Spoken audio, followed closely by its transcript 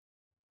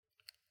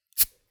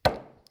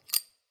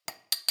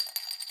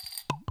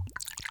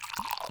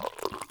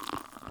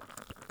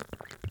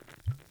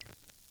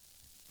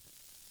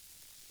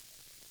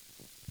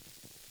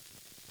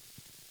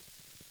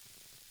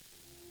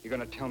you're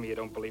gonna tell me you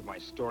don't believe my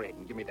story,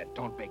 and give me that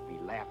don't make me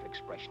laugh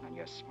expression on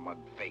your smug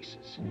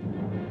faces.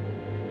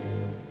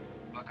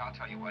 Look, I'll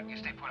tell you what. You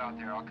stay put out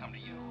there, I'll come to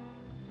you.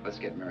 Let's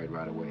get married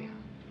right away.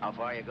 How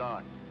far are you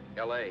going?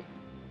 L.A.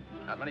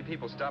 Not many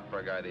people stop for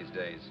a guy these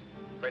days.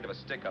 Afraid of a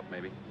stick-up,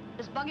 maybe.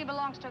 This buggy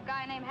belongs to a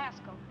guy named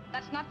Haskell.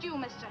 That's not you,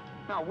 mister.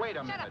 Now, wait a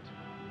Shut minute. up.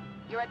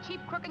 You're a cheap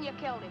crook and you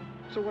killed him.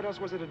 So what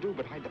else was there to do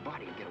but hide the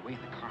body and get away in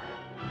the car?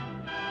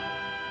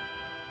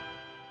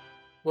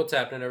 What's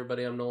happening,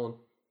 everybody? I'm Nolan.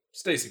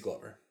 Stacy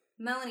Glover.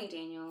 Melanie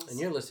Daniels. And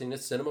you're listening to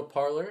Cinema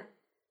Parlor.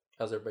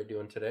 How's everybody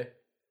doing today?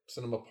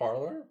 Cinema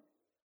Parlor?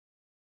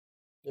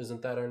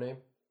 Isn't that our name?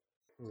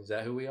 Is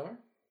that who we are?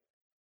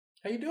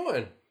 How you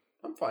doing?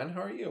 I'm fine.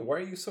 How are you? Why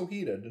are you so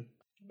heated?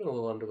 I've been a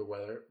little under the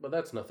weather, but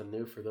that's nothing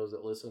new for those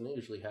that listen. It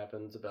usually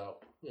happens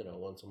about,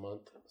 once a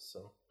month.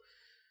 So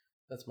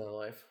that's my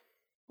life.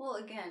 Well,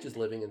 again, just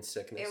living in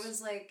sickness. It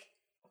was like,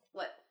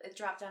 it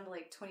dropped down to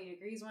like 20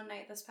 degrees one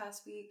night this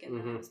past week, and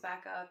then it was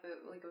back up.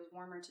 It was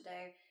warmer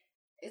today.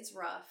 It's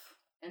rough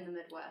in the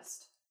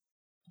Midwest.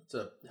 It's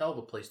a hell of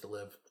a place to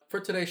live.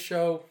 For today's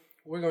show,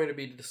 we're going to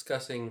be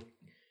discussing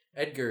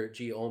Edgar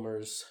G.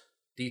 Ulmer's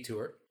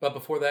Detour. But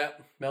before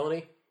that,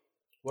 Melanie,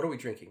 what are we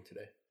drinking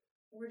today?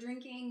 We're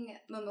drinking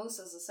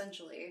mimosas,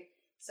 essentially.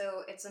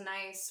 So it's a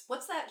nice...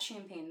 What's that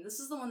champagne? This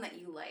is the one that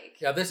you like.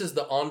 Yeah, this is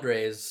the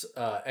Andres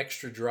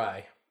Extra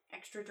Dry.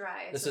 Extra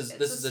dry. This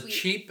is a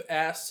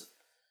cheap-ass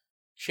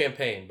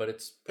champagne, but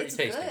it's pretty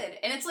tasty. It's good,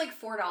 and it's like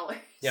 $4.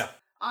 Yeah.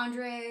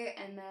 Andre,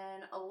 and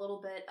then a little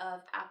bit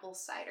of apple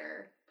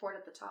cider poured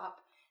at the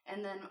top.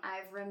 And then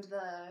I've rimmed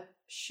the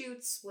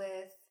shoots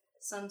with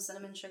some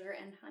cinnamon sugar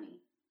and honey.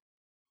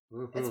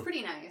 Mm-hmm. It's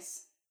pretty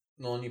nice.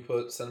 Nolan, you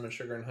put cinnamon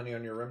sugar and honey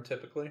on your rim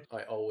typically?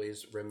 I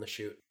always rim the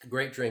shoot.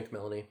 Great drink,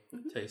 Melanie.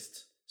 Mm-hmm.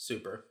 Tastes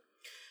super.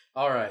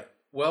 All right.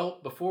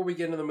 Well, before we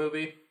get into the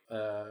movie,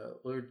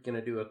 we're going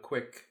to do a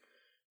quick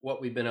what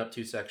we've been up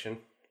to section.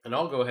 And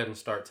I'll go ahead and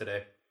start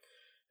today.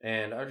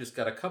 And I've just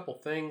got a couple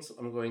things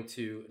I'm going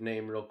to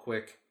name real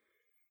quick.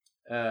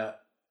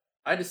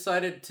 I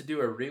decided to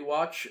do a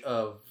rewatch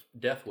of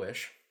Death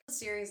Wish. A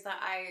series that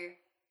I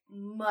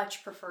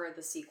much prefer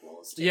the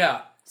sequels to.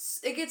 Yeah.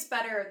 It gets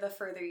better the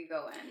further you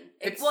go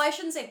in. Well, I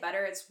shouldn't say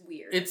better, it's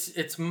weird.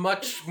 It's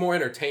much more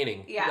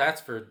entertaining. Yeah.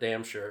 That's for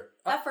damn sure.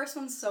 That first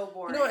one's so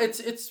boring.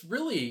 It's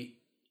really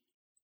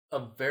a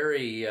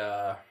very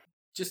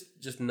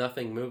just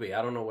nothing movie.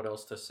 I don't know what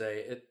else to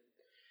say.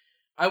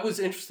 I was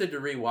interested to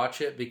rewatch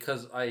it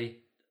because I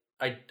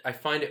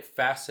find it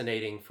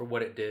fascinating for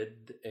what it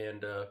did,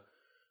 and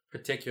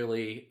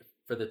particularly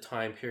for the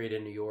time period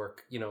in New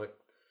York.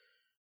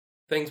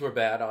 Things were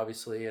bad,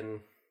 obviously,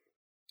 and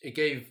it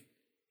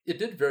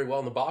did very well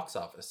in the box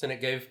office, and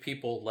it gave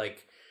people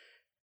like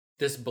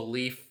this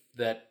belief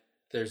that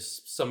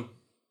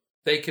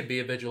they could be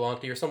a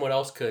vigilante or someone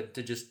else could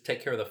to just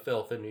take care of the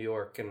filth in New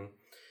York, and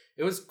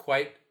it was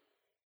quite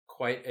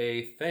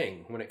a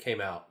thing when it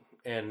came out,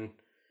 and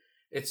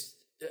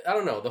I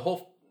don't know,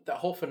 that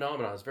whole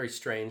phenomenon is very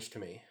strange to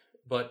me,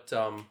 but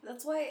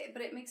that's why.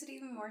 But it makes it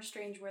even more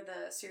strange where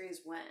the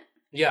series went.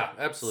 Yeah,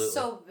 absolutely.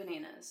 So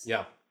bananas.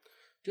 Yeah,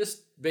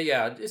 it's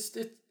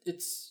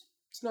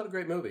not a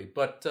great movie,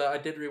 but I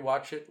did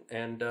rewatch it,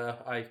 and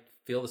I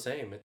feel the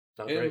same. It's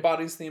not it great.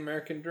 Embodies the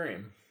American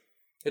dream.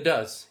 It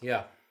does.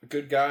 Yeah. A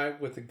good guy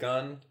with a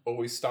gun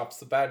always stops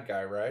the bad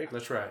guy, right?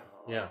 That's right.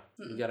 Yeah,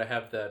 you got to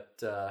have that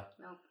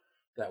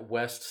that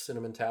West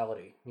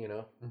sentimentality.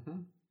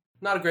 Mm-hmm.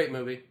 Not a great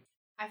movie.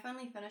 I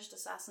finally finished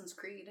Assassin's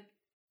Creed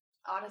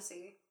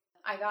Odyssey.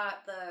 I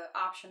got the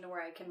option to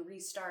where I can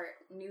restart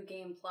New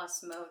Game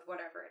Plus mode,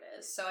 whatever it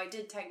is. So I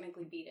did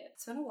technically beat it.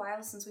 It's been a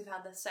while since we've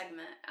had this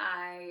segment.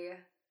 I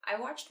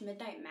watched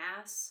Midnight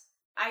Mass.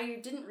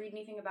 I didn't read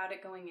anything about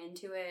it going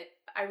into it.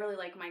 I really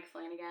like Mike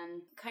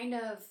Flanagan. Kind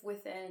of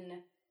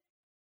within,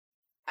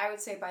 I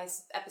would say by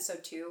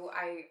episode 2,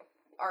 I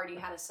already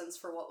had a sense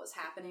for what was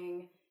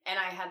happening. And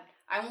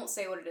I won't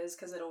say what it is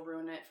because it'll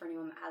ruin it for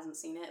anyone that hasn't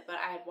seen it, but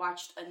I had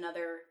watched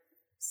another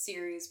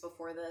series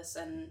before this,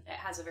 and it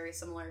has a very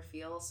similar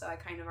feel, so I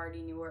kind of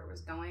already knew where it was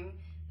going,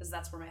 because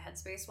that's where my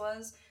headspace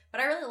was. But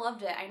I really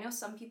loved it. I know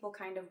some people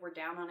kind of were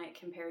down on it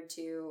compared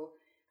to,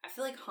 I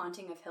feel like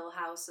Haunting of Hill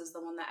House is the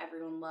one that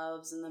everyone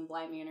loves, and then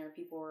Bly Manor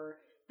people were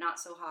not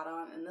so hot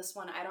on, and this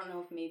one, I don't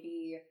know if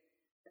maybe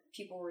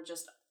people were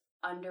just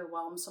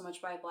underwhelmed so much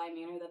by Bly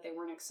Manor that they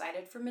weren't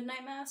excited for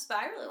Midnight Mass, but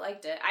I really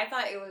liked it.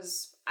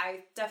 I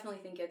definitely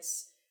think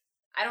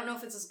I don't know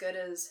if it's as good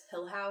as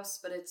Hill House,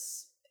 but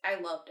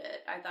I loved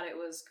it. I thought it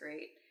was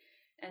great.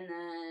 And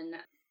then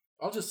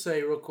I'll just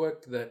say real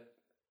quick that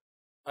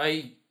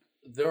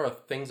there are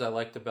things I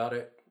liked about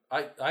it.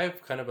 I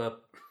have kind of a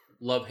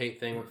love-hate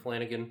thing with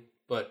Flanagan,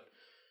 but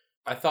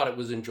I thought it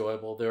was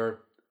enjoyable.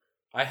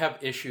 I have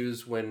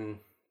issues when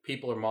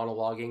people are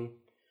monologuing,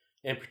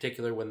 in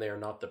particular when they are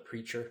not the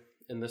preacher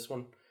in this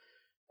one.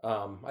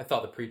 I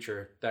thought the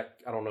preacher,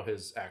 I don't know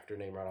his actor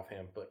name right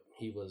offhand, but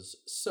he was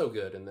so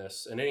good in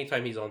this. And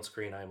anytime he's on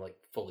screen, I'm like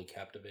fully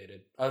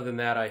captivated. Other than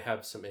that, I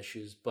have some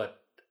issues, but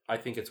I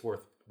think it's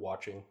worth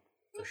watching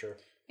for sure.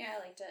 Yeah,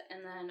 I liked it.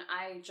 And then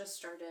I just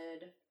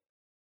started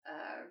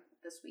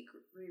this week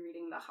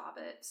rereading The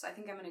Hobbit. So I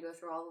think I'm going to go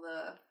through all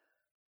the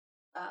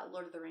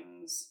Lord of the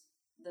Rings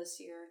this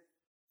year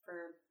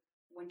for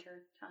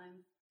winter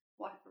time.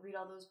 Read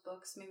all those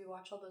books, maybe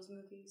watch all those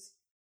movies.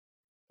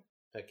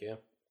 Heck yeah.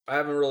 I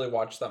haven't really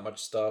watched that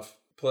much stuff.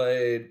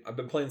 I've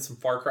been playing some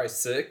Far Cry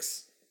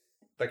 6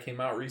 that came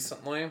out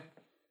recently.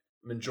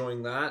 I'm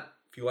enjoying that.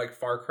 If you like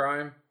Far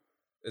Cry,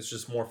 it's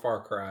just more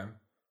Far Cry.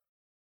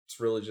 It's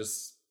really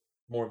just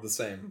more of the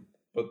same.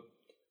 But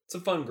it's a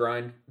fun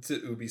grind. It's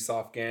an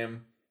Ubisoft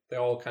game. They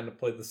all kind of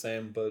play the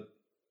same, but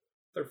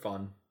they're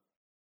fun.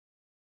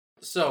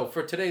 So,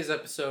 for today's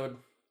episode,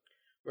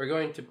 we're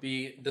going to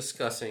be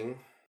discussing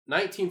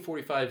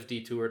 1945's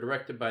Detour,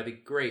 directed by the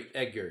great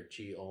Edgar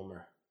G.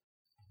 Ulmer.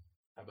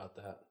 How about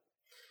that?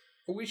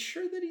 Are we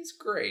sure that he's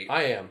great?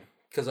 I am,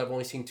 because I've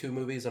only seen 2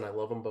 movies and I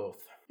love them both.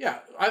 Yeah,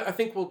 I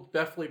think we'll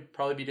definitely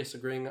probably be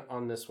disagreeing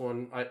on this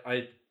one.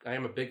 I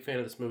am a big fan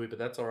of this movie, but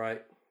that's all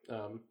right.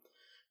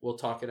 We'll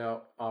talk it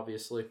out,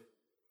 obviously.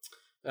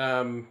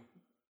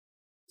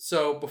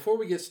 So before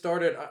we get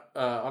started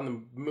on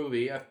the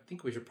movie, I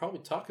think we should probably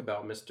talk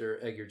about Mr.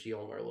 Edgar G.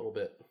 Ulmer a little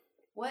bit.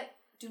 What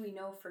do we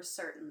know for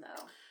certain,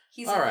 though?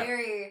 He's All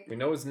right. We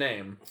know his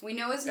name. We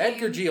know his name.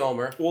 Edgar G.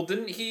 Ulmer. Well,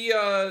 didn't he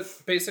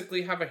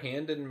basically have a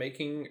hand in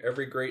making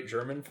every great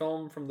German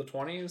film from the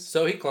 20s?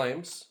 So he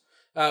claims.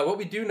 What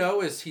we do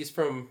know is he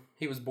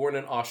was born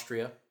in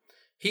Austria.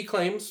 He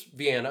claims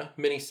Vienna.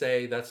 Many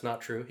say that's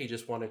not true. He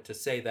just wanted to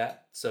say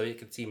that so you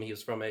could see he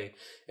was from a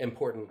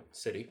important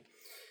city.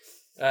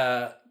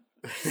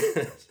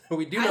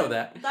 We do know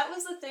that. That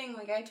was the thing.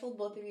 Like, I told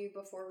both of you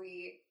before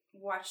we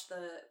watched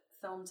the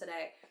film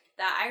today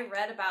that I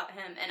read about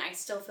him and I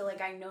still feel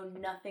like I know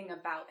nothing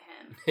about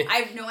him. I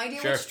have no idea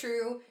Sure. what's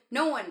true.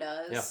 No one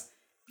does. Yeah.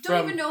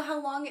 Don't even know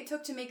how long it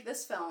took to make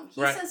this film.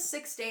 He Right. says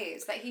 6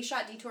 days, that he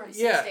shot Detour in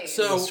 6 Yeah, days.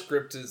 so- The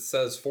script it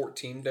says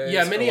 14 days.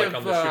 Yeah, many or like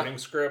of, on the shooting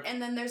script. And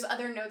then there's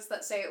other notes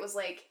that say it was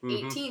like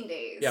Mhm. 18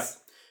 days. Yeah.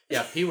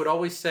 Yeah, he would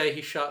always say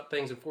he shot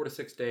things in 4 to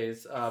 6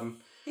 days.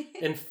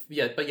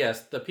 But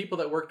yes, the people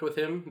that worked with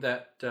him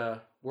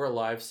that were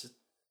alive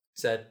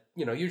said,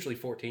 usually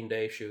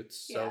 14-day shoots.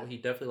 So Yeah. he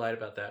definitely lied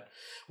about that.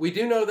 We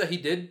do know that he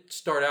did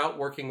start out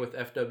working with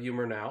F.W.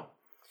 Murnau.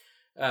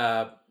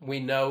 We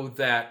know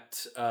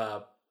that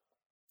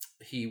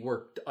he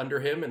worked under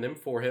him and then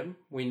for him.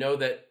 We know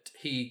that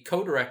he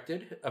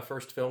co-directed a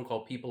first film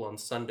called People on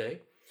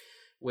Sunday,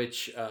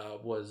 which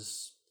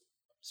was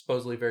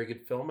supposedly a very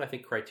good film. I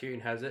think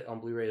Criterion has it on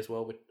Blu-ray as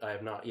well, but I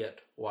have not yet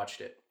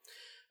watched it.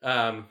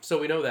 So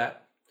we know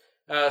that.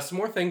 Some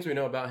more things we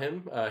know about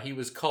him. He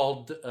was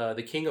called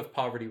the King of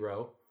Poverty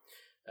Row.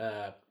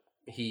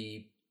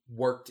 He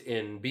worked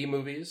in B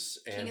movies.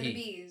 And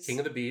King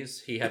of the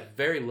Bees. He had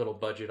very little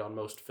budget on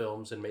most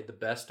films and made the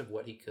best of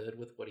what he could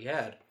with what he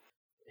had.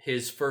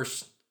 His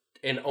first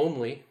and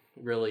only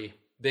really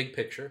big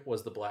picture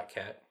was The Black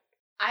Cat.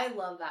 I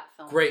love that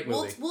film. Great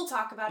movie. We'll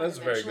talk about That's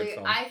it a very eventually. good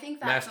film. I think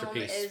that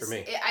Masterpiece film is for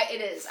me.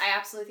 It is. I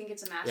absolutely think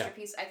it's a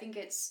masterpiece. I think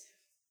it's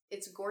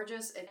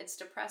gorgeous. It's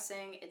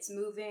depressing. It's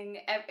moving.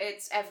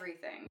 It's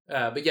everything.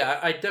 But yeah,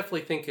 I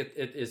definitely think it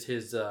is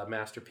his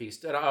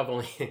masterpiece. And I've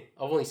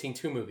only seen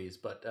 2 movies,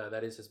 but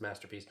that is his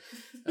masterpiece.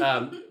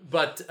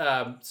 But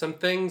some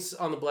things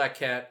on The Black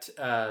Cat.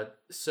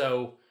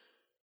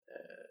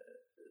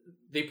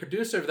 The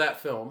producer of that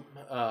film,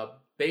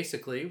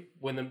 basically,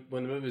 when the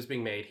movie was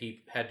being made,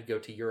 he had to go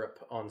to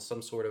Europe on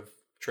some sort of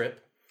trip,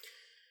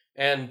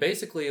 and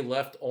basically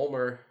left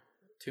Ulmer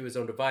to his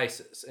own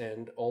devices.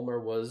 And Ulmer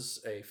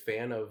was a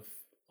fan of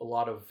a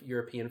lot of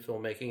European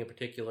filmmaking, in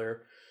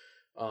particular,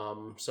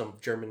 some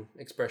German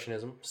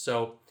expressionism.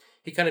 So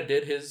he kind of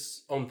did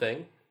his own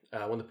thing.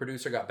 When the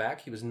producer got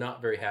back, he was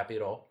not very happy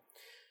at all.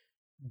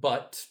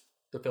 But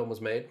the film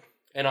was made.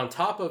 And on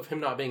top of him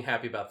not being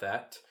happy about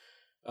that,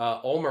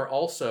 Ulmer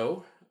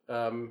also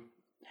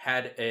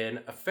had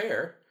an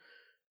affair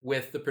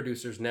with the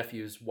producer's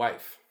nephew's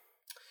wife.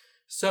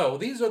 So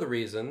these are the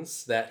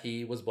reasons that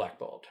he was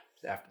blackballed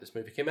after this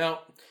movie came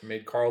out.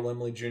 Made Carl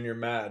Laemmle Jr.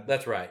 mad.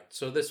 That's right.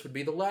 So this would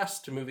be the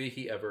last movie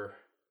he ever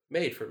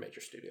made for a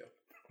major studio.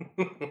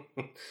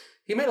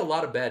 He made a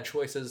lot of bad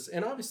choices,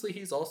 and obviously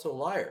he's also a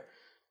liar.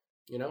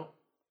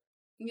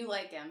 You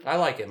like him. I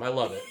like him. I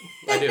love it.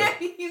 I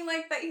do. You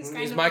like that he's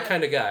kind He's of my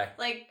kind of guy.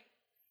 Like,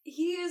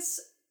 he is...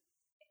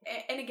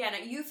 And again,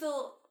 you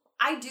feel...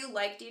 I do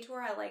like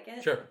Detour. I like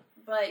it. Sure.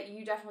 But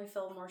you definitely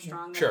feel more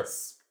strong. Sure.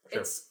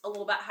 It's a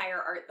little bit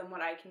higher art than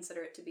what I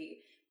consider it to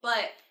be.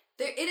 But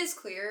it is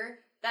clear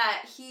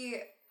that he,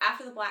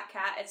 after The Black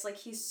Cat, it's like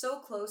he's so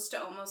close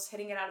to almost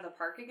hitting it out of the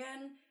park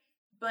again.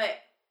 But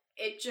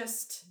it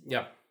just...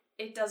 Yeah.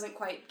 It doesn't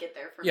quite get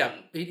there for Yeah,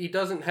 me. he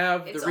doesn't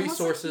have It's the almost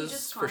like resources he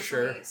just for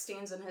sure. constantly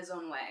stands in his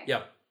own way.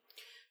 Yeah.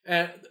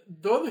 And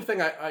the other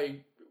thing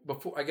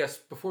before we get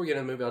into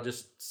the movie, I'll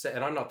just say,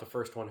 and I'm not the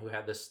first one who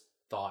had this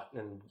thought,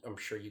 and I'm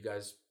sure you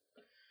guys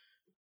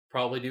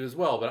probably do as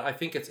well, but I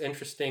think it's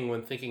interesting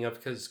when thinking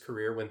of his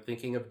career, when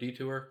thinking of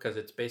Detour, because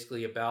it's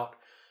basically about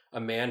a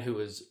man who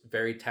is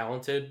very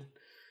talented,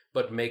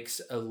 but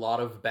makes a lot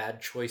of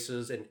bad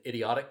choices and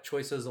idiotic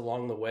choices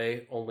along the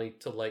way, only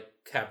to like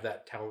have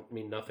that talent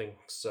mean nothing.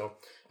 So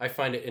I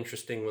find it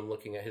interesting when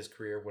looking at his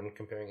career when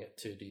comparing it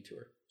to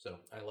Detour. So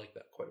I like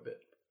that quite a bit.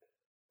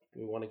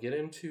 We want to get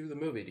into the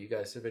movie. Do you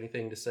guys have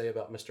anything to say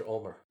about Mr.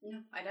 Ulmer? No,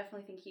 I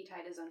definitely think he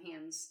tied his own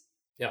hands.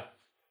 Yeah,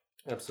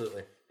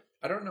 absolutely.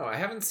 I don't know. I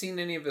haven't seen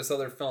any of his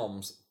other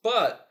films,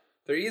 but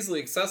they're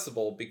easily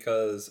accessible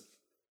because,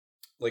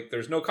 like,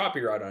 there's no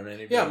copyright on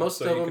any of them. Yeah, most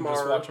so of you them can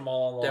just are watch them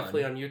all online.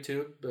 definitely on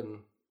YouTube. And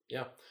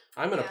yeah,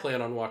 I'm going to Yeah.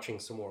 plan on watching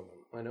some more of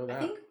them. I know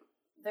that. I think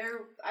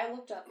I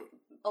looked up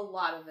a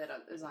lot of it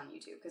is on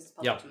YouTube because it's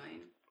public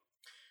domain.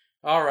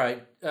 All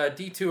right,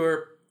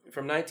 Detour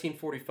from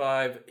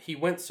 1945. He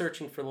went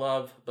searching for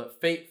love,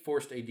 but fate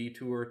forced a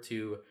detour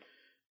to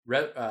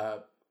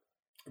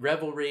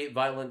revelry,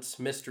 violence,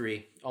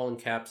 mystery, all in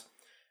caps.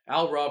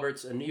 Al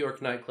Roberts, a New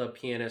York nightclub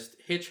pianist,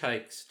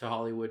 hitchhikes to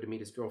Hollywood to meet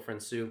his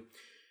girlfriend Sue.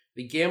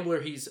 The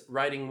gambler he's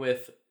riding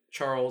with,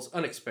 Charles,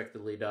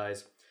 unexpectedly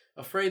dies.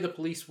 Afraid the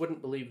police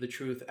wouldn't believe the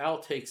truth, Al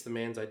takes the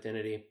man's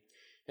identity.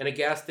 In a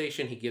gas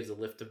station, he gives a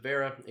lift to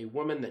Vera, a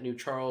woman that knew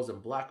Charles,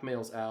 and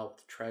blackmails Al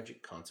with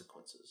tragic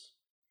consequences.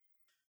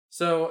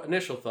 So,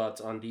 initial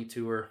thoughts on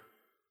Detour.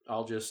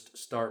 I'll just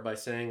start by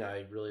saying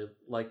I really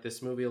like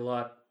this movie a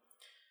lot.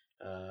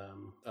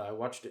 I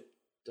watched it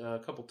a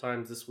couple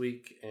times this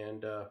week,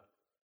 and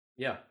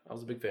yeah, I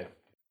was a big fan.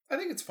 I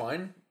think it's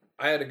fine.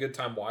 I had a good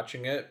time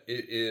watching it.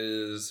 It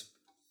is,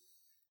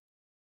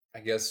 I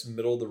guess,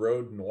 middle of the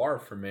road noir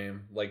for me.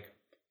 Like,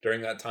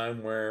 during that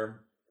time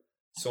where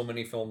so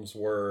many films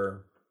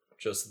were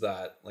just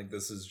that. Like,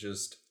 this is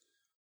just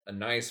a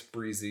nice,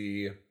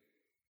 breezy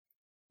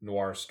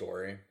noir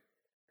story.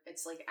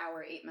 It's like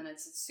hour 8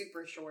 minutes. It's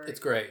super short. It's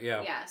great,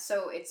 yeah. Yeah,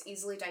 so it's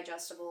easily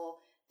digestible.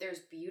 There's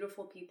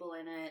beautiful people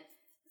in it.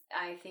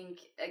 I think,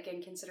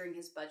 again, considering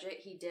his budget,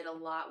 he did a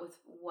lot with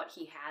what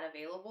he had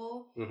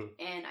available. Mm-hmm.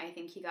 And I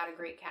think he got a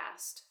great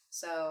cast.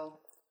 So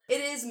it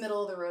is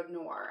middle of the road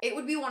noir. It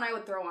would be one I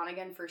would throw on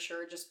again for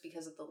sure, just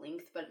because of the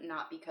length, but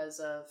not because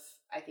of,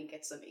 I think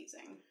it's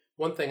amazing.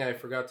 One thing I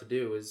forgot to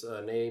do is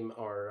name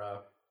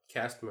our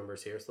cast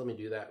members here, so let me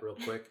do that real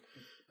quick.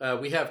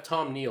 We have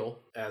Tom Neal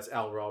as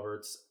Al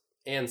Roberts,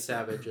 Ann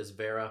Savage as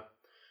Vera,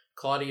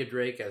 Claudia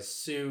Drake as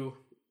Sue,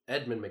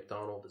 Edmund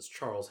McDonald as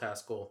Charles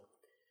Haskell,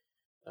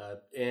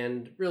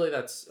 and really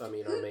that's, our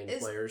main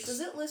players.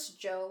 Does it list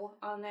Joe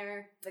on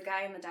there, the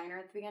guy in the diner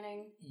at the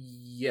beginning?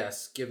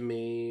 Yes, give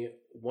me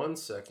 1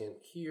 second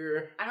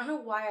here. I don't know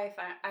why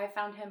I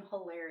found him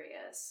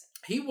hilarious.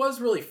 He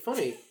was really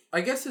funny.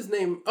 I guess his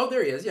name,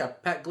 there he is, yeah,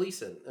 Pat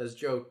Gleason as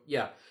Joe.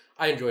 Yeah,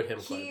 I enjoyed him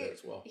quite a bit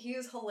as well. He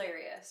was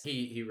hilarious.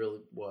 He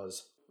really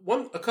was.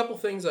 A couple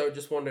things I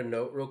just wanted to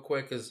note real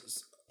quick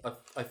is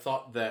I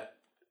thought that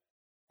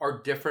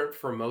are different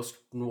from most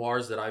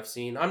noirs that I've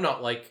seen.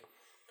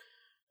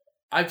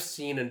 I've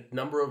seen a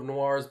number of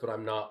noirs, but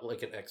I'm not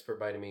like an expert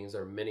by any means.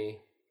 There are many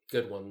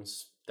good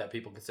ones that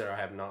people consider I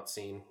have not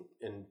seen.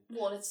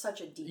 Well, it's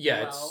such a deep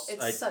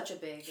it's such a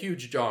big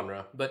huge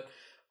genre. But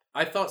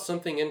I thought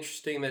something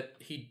interesting that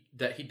he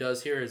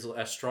does here is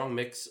a strong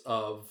mix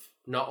of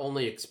not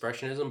only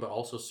expressionism but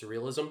also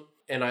surrealism.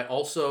 And I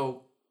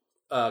also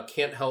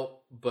can't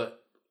help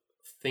but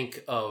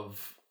think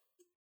of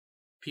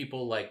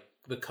people like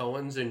the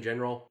Coens in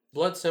general.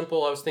 Blood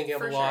Simple, I was thinking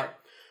of a lot. Sure.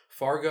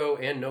 Fargo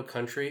and No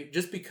Country,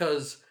 just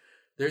because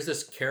there's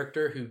this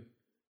character who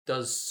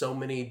does so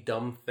many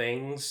dumb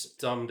things,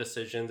 dumb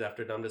decisions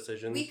after dumb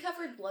decisions. We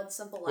covered Blood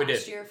Simple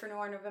last year for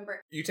Noir November.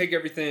 You take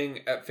everything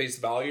at face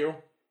value?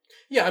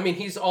 Yeah,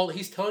 he's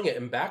telling it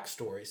in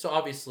backstory. So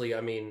obviously,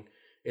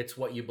 it's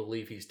what you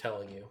believe he's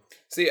telling you.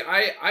 See,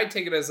 I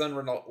take it as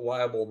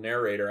unreliable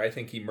narrator. I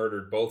think he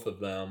murdered both of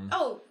them.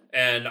 Oh.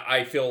 And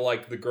I feel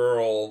like the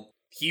girl,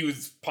 he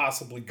was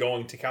possibly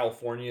going to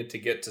California to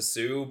get to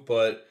Sue,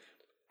 but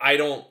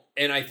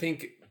I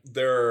think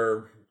there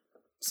are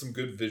some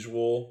good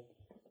visual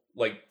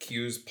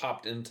cues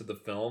popped into the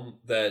film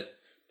that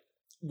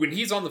when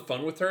he's on the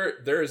phone with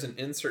her, there is an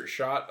insert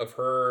shot of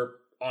her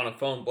on a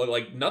phone,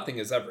 but nothing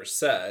is ever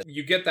said.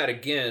 You get that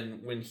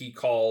again when he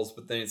calls,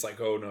 but then it's like,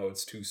 oh no,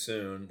 it's too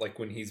soon. Like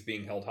when he's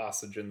being held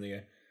hostage in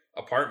the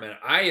apartment.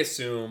 I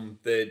assume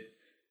that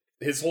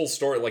his whole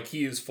story,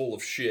 he is full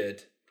of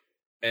shit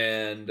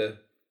and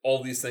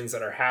all these things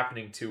that are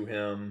happening to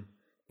him,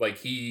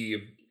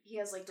 he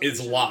has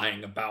is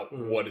lying about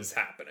what is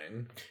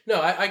happening.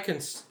 No, I can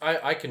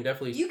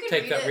definitely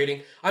take that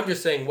reading. I'm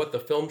just saying what the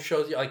film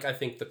shows you. I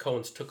think the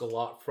Coens took a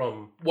lot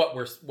from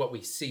what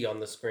we see on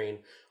the screen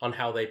on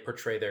how they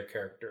portray their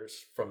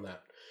characters from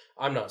that.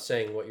 I'm not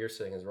saying what you're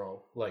saying is wrong.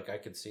 I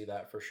could see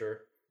that for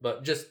sure.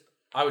 But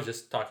I was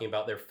just talking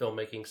about their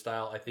filmmaking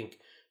style. I think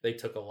they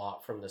took a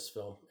lot from this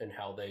film and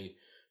how they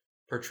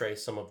portray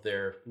some of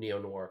their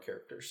neo-noir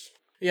characters.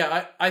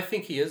 Yeah, I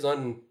think he is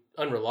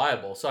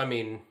unreliable. So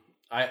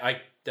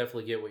I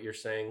definitely get what you're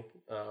saying.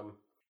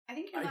 I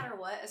think no matter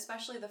what,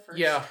 especially the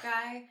first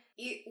guy,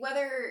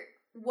 whether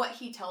what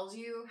he tells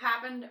you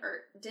happened or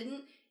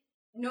didn't,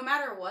 no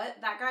matter what,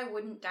 that guy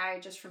wouldn't die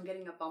just from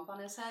getting a bump on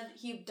his head.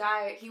 He would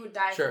die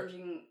Sure. from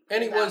being...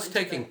 And he pulled out was into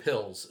taking the-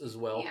 pills as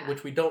well, Yeah.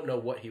 which we don't know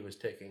what he was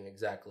taking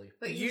exactly.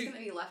 But he's going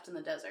to be left in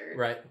the desert.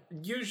 Right.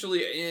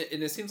 Usually,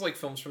 and it seems like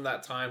films from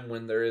that time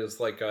when there is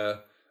like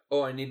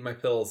oh, I need my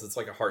pills, it's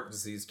like a heart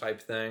disease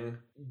type thing.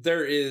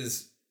 There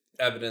is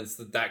evidence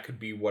that could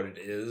be what it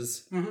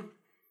is. Mm-hmm.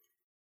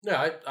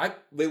 Yeah,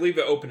 They leave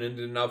it open-ended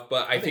enough,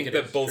 but I think it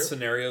that is, both sure.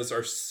 scenarios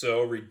are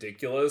so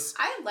ridiculous.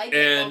 I like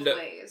And it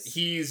both ways.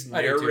 he's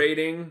I do too.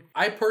 narrating.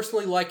 I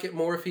personally like it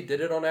more if he did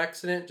it on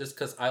accident, just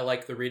because I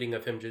like the reading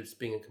of him just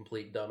being a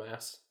complete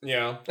dumbass.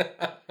 Yeah.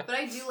 But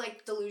I do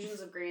like Delusions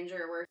of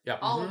Grandeur, where Yeah.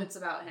 all of Mhm. it's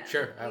about him.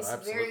 Sure, He's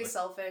absolutely. very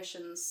selfish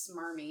and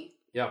smarmy.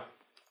 Yeah.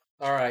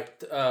 All right.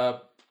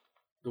 Are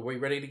we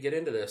ready to get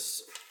into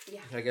this?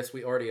 Yeah. I guess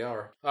we already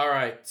are. All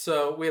right.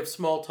 So we have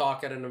small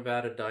talk at a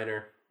Nevada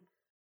diner.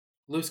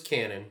 Loose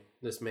cannon,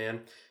 this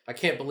man. I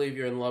can't believe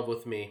you're in love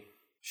with me.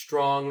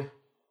 Strong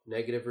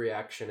negative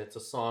reaction. It's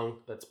a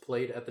song that's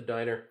played at the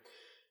diner.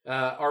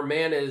 Our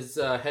man is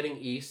heading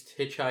east,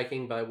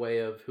 hitchhiking by way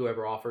of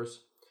whoever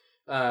offers.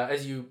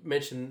 As you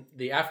mentioned,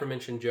 the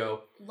aforementioned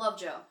Joe. Love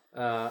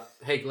Joe.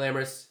 Hey,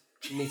 Glamorous,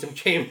 need some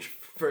change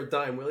for a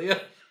dime, will you?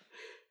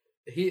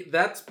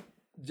 That's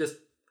just,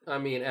 I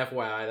mean,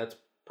 FYI, that's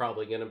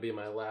probably going to be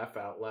my laugh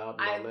out loud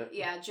moment.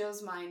 Yeah,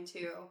 Joe's mine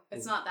too.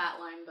 It's not that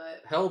line,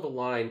 but Hell of a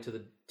line to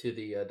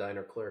the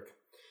diner clerk.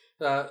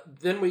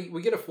 Then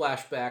we get a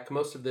flashback.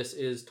 Most of this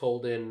is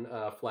told in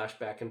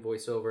flashback and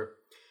voiceover.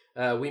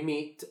 We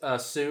meet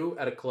Sue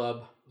at a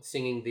club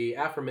singing the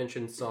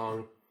aforementioned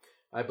song,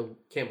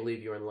 Can't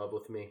Believe You're in Love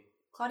with Me.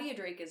 Claudia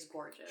Drake is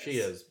gorgeous. She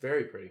is.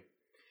 Very pretty.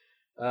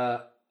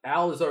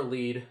 Al is our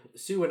lead.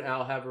 Sue and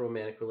Al have a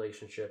romantic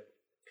relationship.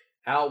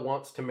 Al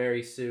wants to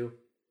marry Sue.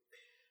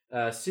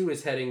 Sue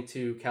is heading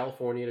to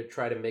California to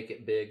try to make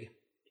it big.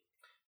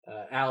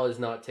 Al is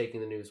not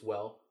taking the news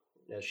well,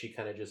 as she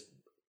kind of just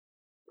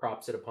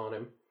props it upon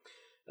him.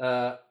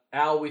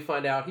 Al, we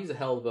find out, he's a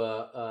hell of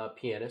a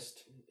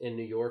pianist in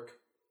New York.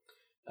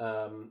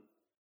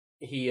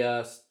 He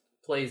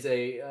plays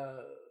a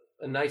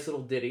nice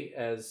little ditty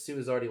as Sue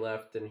has already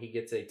left, and he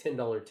gets a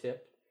 $10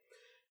 tip.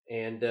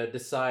 And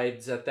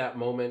decides at that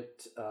moment,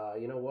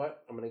 you know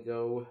what? I'm going to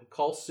go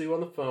call Sue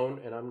on the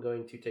phone, and I'm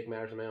going to take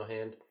matters in my own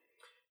hand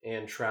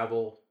and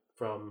travel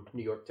from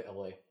New York to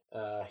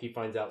LA. He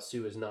finds out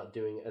Sue is not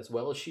doing as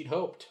well as she'd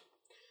hoped.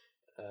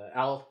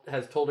 Al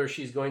has told her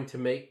she's going to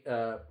make...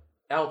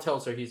 Al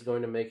tells her he's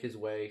going to make his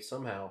way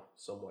somehow,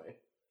 some way.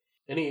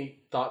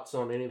 Any thoughts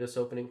on any of this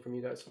opening from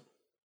you guys?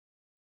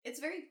 It's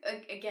very...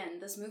 Again,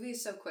 this movie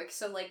is so quick,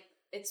 so, like,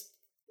 it's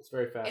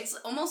very fast. It's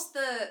almost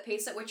the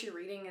pace at which you're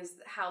reading is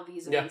how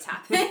these Yeah. events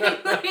happen.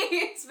 Like,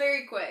 it's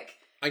very quick.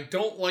 I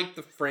don't like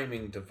the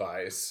framing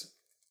device.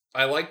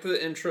 I like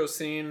the intro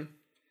scene.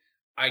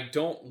 I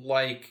don't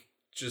like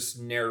just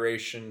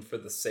narration for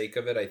the sake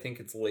of it. I think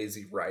it's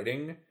lazy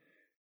writing.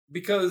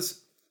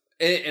 Because,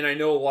 and I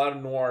know a lot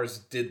of noirs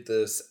did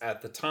this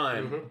at the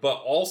time, but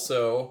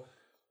also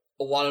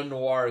a lot of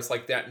noirs,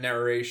 like that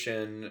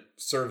narration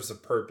serves a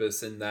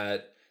purpose in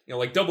that, you know,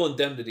 like Double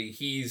Indemnity,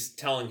 he's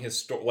telling his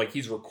story, like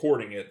he's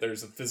recording it.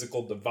 There's a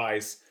physical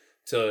device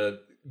to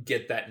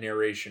get that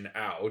narration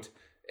out.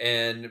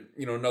 And,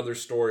 you know, in other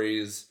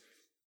stories,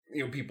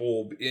 you know,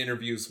 people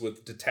interviews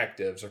with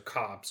detectives or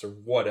cops or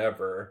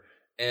whatever.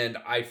 And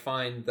I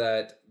find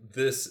that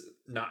this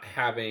not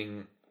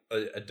having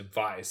a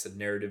device, a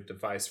narrative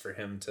device for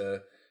him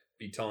to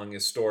be telling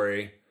his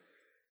story,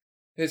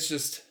 it's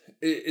just,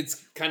 it's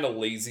kind of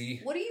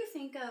lazy. What do you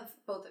think of,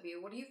 both of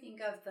you, what do you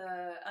think of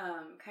the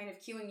kind of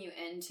cueing you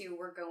into,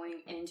 we're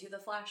going into the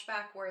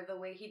flashback, where the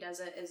way he does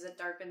it is it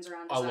darkens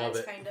around his I love eyes,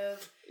 it. kind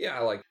of? Yeah,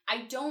 I like.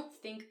 I don't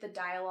think the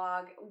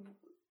dialogue,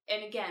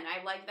 and again,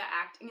 I like the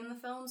acting in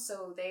the film,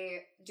 so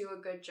they do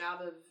a good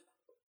job of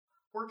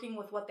working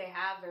with what they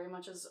have, very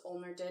much as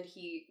Ulmer did.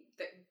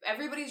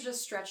 Everybody's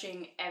just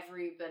stretching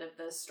every bit of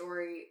the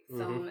story,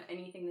 film,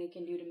 anything they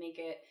can do to make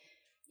it,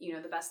 you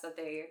know, the best that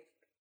they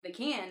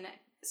can.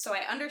 So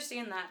I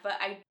understand that, but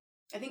I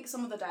think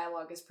some of the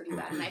dialogue is pretty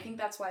bad, and I think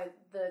that's why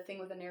the thing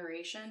with the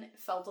narration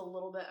felt a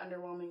little bit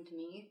underwhelming to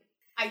me.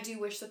 I do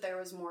wish that there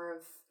was more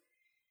of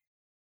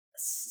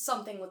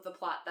something with the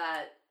plot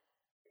that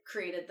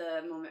created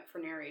the moment for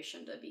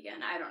narration to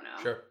begin. I don't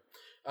know. Sure.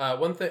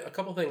 A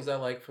couple things I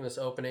like from this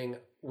opening,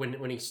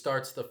 when he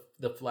starts the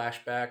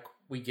flashback,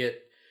 we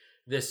get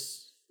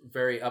this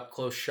very up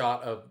close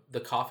shot of the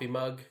coffee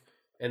mug,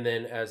 and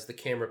then as the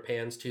camera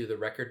pans to the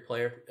record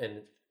player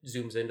and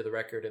zooms into the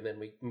record, and then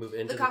we move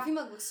into the coffee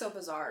mug looks so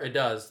bizarre. It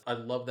does. I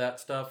love that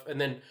stuff. And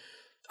then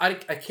I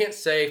can't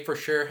say for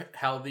sure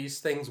how these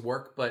things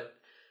work, but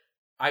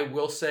I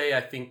will say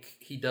I think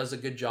he does a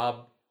good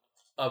job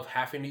of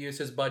having to use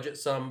his budget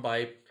some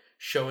by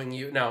showing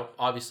you. Now,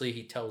 obviously,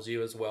 he tells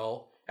you as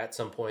well at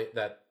some point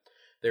that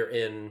they're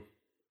in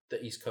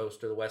the East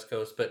Coast or the West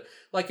Coast, but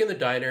like in the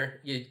diner,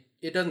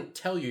 it doesn't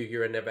tell you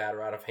you're in Nevada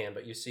out of hand,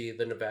 but you see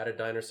the Nevada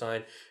diner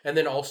sign. And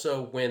then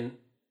also when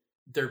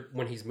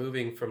he's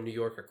moving from New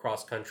York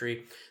across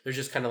country, there's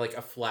just kind of like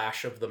a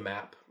flash of the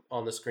map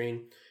on the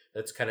screen.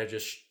 That's kind of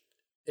just,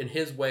 in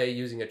his way,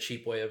 using a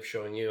cheap way of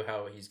showing you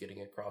how he's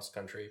getting across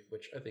country,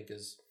 which I think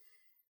is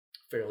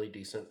fairly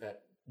decent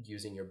at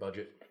using your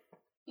budget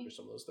for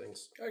some of those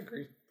things. I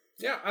agree.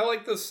 Yeah, I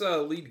like this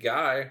lead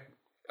guy.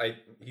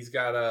 He's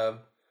got a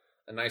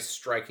nice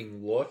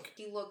striking look.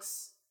 He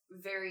looks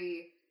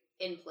very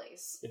in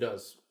place. It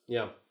does,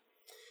 yeah.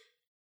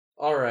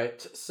 All right,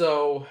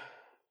 so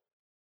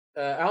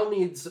Al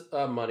needs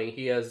money.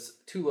 He has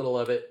too little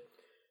of it,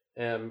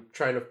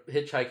 trying to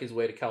hitchhike his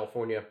way to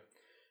California.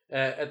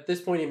 At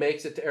this point, he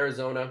makes it to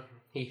Arizona.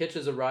 He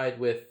hitches a ride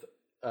with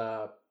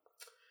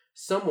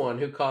someone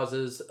who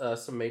causes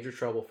some major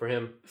trouble for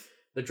him.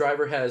 The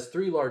driver has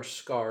 3 large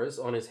scars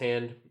on his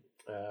hand.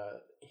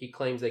 He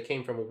claims they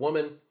came from a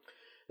woman.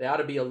 They ought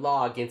to be a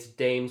law against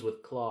dames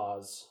with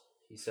claws,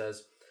 he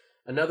says.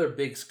 Another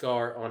big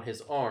scar on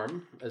his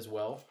arm as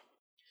well.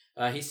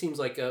 He seems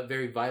like a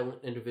very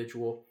violent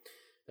individual.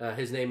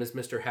 His name is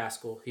Mr.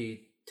 Haskell.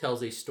 He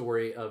tells a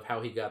story of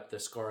how he got the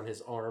scar on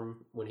his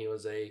arm when he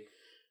was a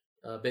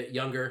bit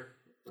younger.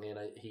 And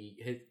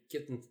he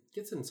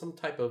gets in some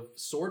type of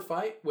sword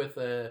fight with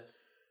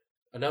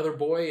another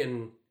boy,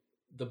 and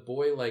the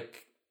boy,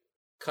 like,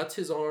 cuts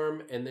his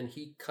arm, and then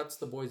he cuts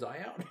the boy's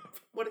eye out.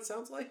 What it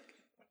sounds like.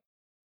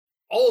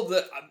 All of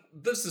the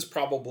this is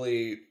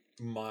probably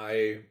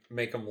my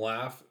make 'em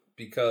laugh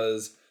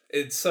because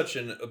it's such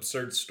an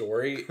absurd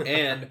story,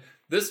 and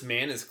this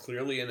man is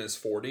clearly in his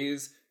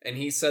 40s, and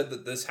he said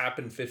that this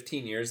happened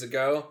 15 years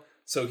ago,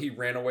 so he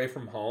ran away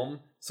from home.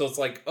 So it's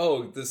like,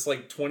 oh, this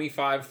like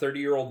 25,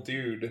 30-year-old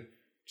dude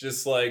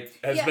just like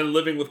has been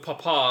living with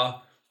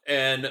Papa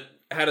and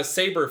had a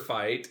saber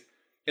fight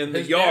in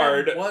the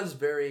yard. Dad was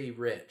very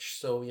rich,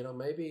 so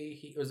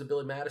maybe it was a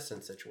Billy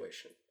Madison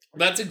situation.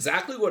 That's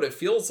exactly what it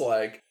feels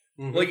like.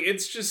 Mm-hmm. Like,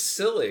 it's just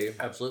silly.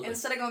 Absolutely.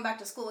 Instead of going back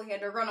to school, he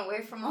had to run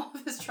away from all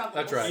of his troubles.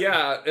 That's right.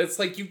 Yeah, it's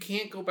like you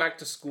can't go back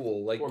to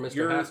school. Like, Or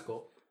Mr.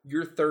 Haskell.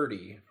 You're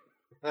 30.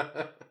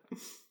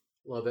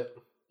 Love it.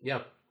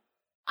 Yeah.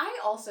 I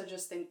also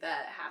just think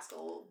that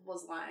Haskell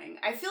was lying.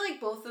 I feel like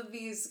both of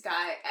these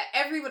guys,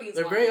 everybody's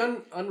They're lying. very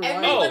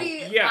unreliable.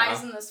 Everybody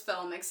lies in this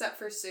film except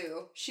for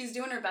Sue. She's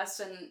doing her best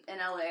in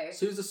LA.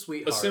 Sue's a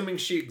sweetheart. Assuming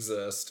she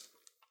exists.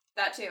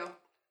 That too.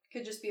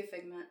 Could just be a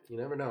figment. You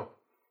never know.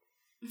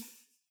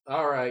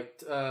 All right.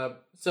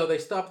 So they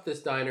stop at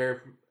this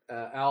diner.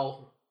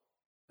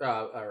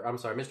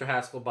 Mr.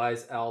 Haskell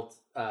buys Al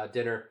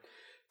dinner,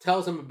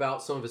 tells him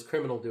about some of his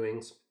criminal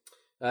doings.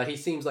 He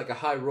seems like a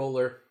high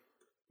roller.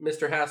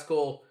 Mr.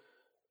 Haskell.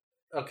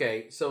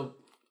 Okay, so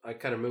I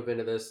kind of move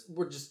into this.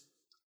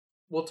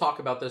 We'll talk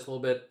about this a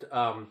little bit.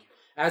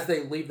 As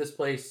they leave this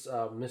place,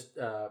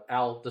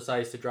 Al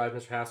decides to drive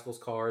Mr. Haskell's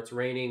car. It's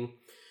raining.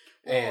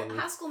 Well,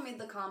 Haskell made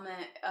the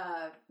comment,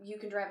 you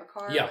can drive a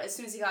car. Yeah. As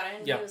soon as he got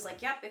in, Yeah. he was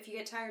like, yep, if you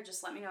get tired,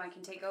 just let me know, I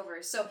can take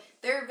over. So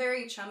they're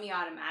very chummy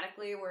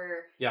automatically,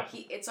 where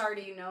it's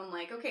already known,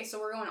 like, okay, so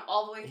we're going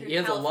all the way through He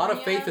has California. a lot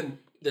of faith in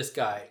this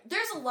guy.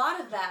 There's a lot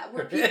of that,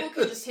 where people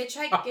could just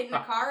hitchhike, get in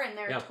a car, and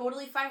they're Yeah.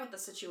 totally fine with the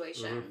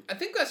situation. Mm-hmm. I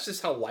think that's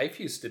just how life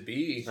used to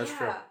be. That's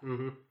true.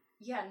 Mm-hmm.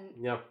 Yeah.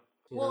 Yeah.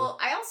 Well,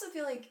 I also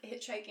feel like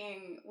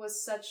hitchhiking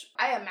was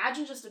I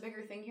imagine just a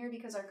bigger thing here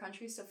because our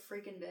country's so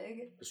freaking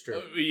big. It's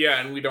true. Yeah,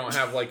 and we don't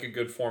have like a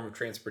good form of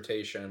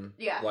transportation.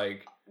 Yeah.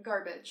 Like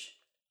garbage.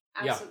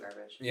 Absolute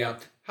garbage. Yeah.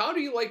 How do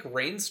you like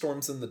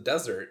rainstorms in the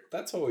desert?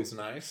 That's always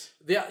nice.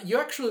 Yeah, you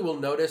actually will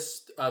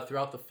notice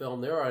throughout the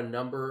film there are a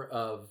number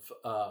of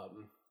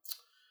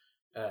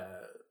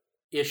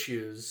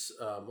issues.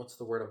 What's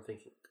the word I'm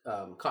thinking?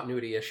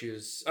 Continuity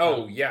issues.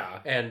 Oh, yeah.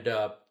 And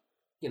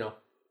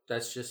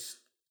that's just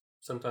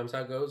sometimes how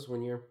it goes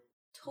when you're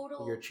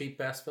a cheap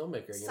ass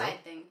filmmaker.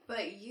 Side thing,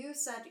 but you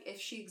said if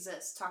she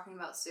exists, talking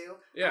about Sue.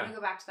 Yeah. I'm gonna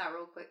go back to that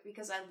real quick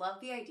because I love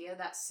the idea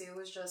that Sue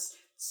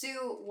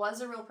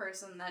was a real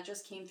person that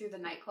just came through the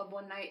nightclub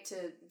one night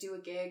to do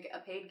a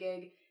paid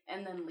gig,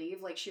 and then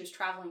leave. Like, she was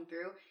traveling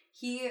through.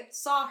 He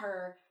saw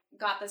her,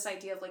 got this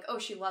idea of like, oh,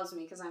 she loves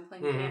me because I'm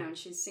playing piano and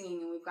she's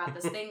singing and we've got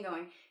this thing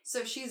going.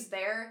 So she's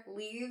there,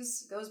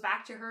 leaves, goes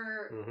back to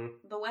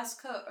the West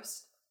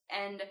Coast,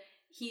 and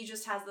he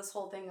just has this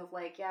whole thing of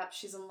like, yep,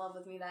 she's in love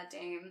with me, that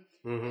dame.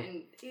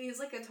 And he's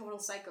like a total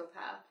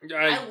psychopath.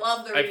 I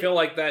love the... I feel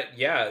like that,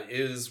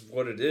 is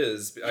what it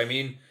is. I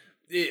mean,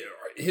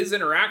 his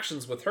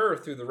interactions with her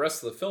through the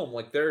rest of the film,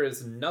 like, there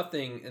is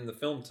nothing in the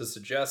film to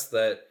suggest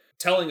that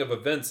telling of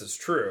events is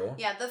true.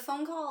 Yeah, the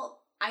phone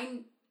call,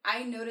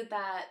 I noted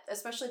that,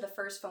 especially the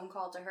first phone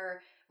call to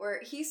her,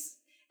 where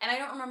and I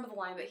don't remember the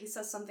line, but he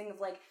says something of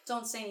like,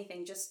 don't say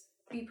anything, just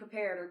be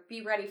prepared or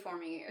be ready for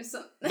me or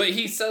something. But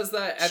he says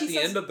that at the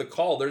end of the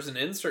call. There's an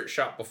insert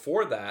shot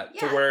before that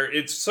to where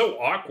it's so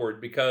awkward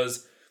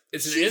because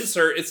it's an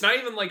insert. It's not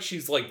even like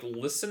she's like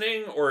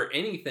listening or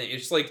anything.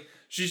 It's like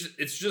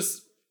it's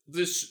just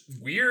this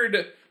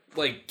weird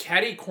like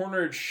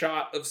catty-cornered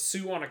shot of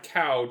Sue on a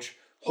couch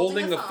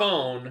holding the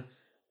phone,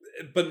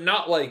 but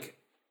not like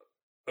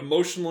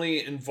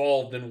emotionally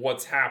involved in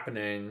what's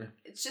happening.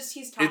 It's just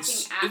he's talking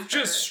after. It's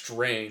just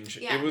strange.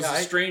 Yeah. It was a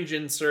strange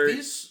insert.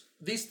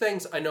 these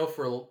things I know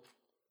for a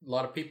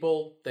lot of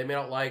people they may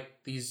not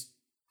like these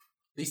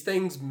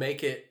things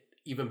make it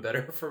even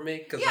better for me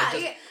because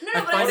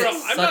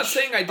I'm not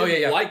saying I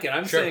didn't like it.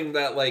 I'm Sure. saying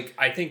that like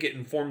I think it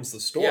informs the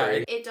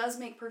story. It does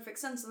make perfect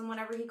sense. And then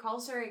whenever he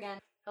calls her again,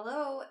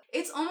 hello,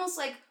 it's almost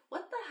like,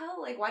 what the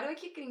hell? Like, why do I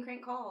keep getting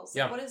crank calls?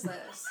 Yeah. What is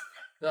this?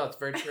 No, it's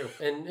very true.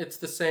 And it's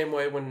the same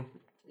way when,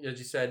 as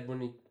you said,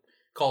 when he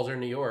calls her in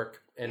New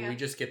York and we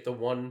just get the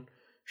one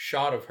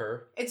shot of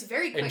her. It's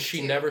very quick, and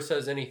she too. never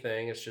says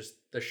anything. It's just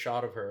the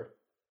shot of her.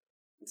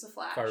 It's a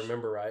flash. If I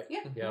remember right.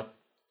 Yeah. Yeah.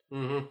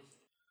 Mm-hmm.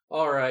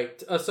 All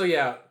right.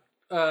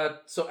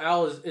 So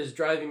Al is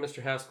driving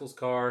Mr. Haskell's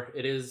car.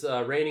 It is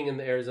raining in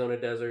the Arizona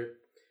desert.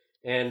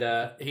 And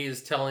he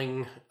is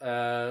telling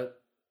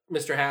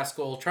Mr.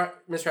 Haskell,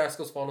 Mr.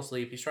 Haskell's falling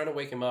asleep. He's trying to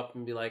wake him up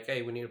and be like,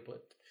 hey, we need to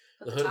put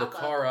the hood of the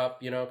car up,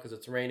 because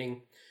it's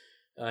raining.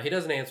 He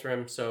doesn't answer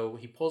him, so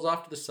he pulls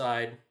off to the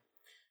side,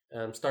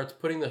 starts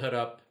putting the hood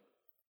up,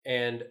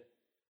 and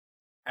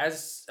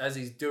as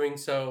he's doing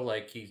so,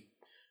 like, he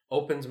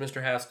opens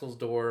Mr. Haskell's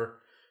door,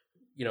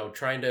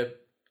 trying to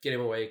get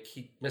him awake.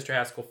 Mr.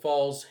 Haskell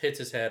falls, hits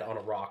his head on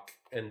a rock,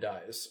 and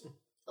dies.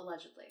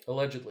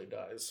 Allegedly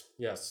dies,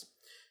 yes.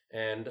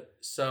 And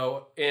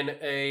so in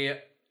a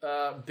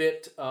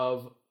bit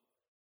of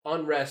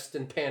unrest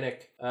and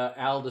panic,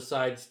 Al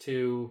decides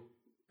to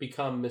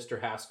become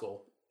Mr.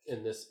 Haskell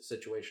in this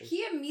situation.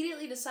 He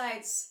immediately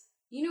decides,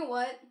 you know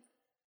what?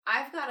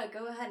 I've got to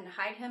go ahead and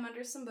hide him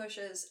under some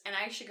bushes, and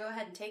I should go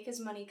ahead and take his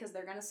money because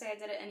they're going to say I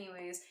did it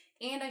anyways,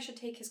 and I should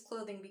take his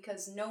clothing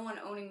because no one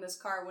owning this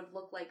car would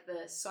look like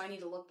this, so I need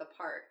to look the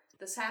part.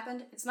 This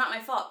happened. It's not my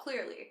fault,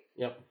 clearly.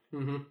 Yep.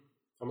 Mm-hmm.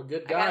 I'm a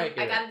good guy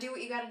here. I got to do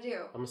what you got to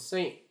do. I'm a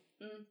saint.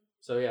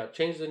 So yeah,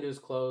 changes into his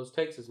clothes,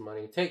 takes his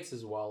money, takes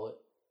his wallet,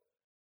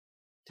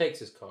 takes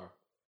his car.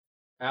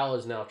 Al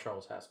is now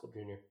Charles Haskell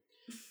Jr.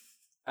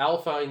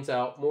 Al finds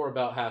out more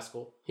about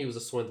Haskell. He was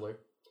a swindler.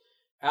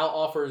 Al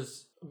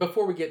offers,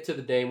 before we get to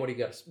the dame, what do you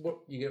guys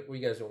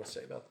want to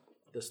say about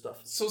this stuff?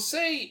 So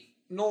say,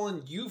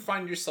 Nolan, you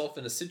find yourself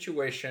in a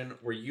situation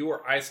where you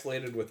are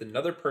isolated with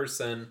another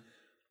person.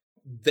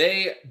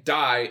 They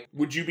die.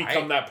 Would you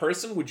become that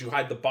person? Would you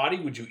hide the body?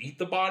 Would you eat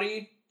the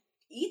body?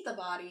 Eat the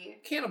body.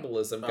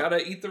 Cannibalism.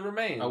 Gotta eat the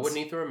remains. I wouldn't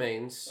eat the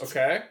remains.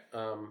 Okay.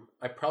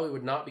 I probably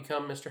would not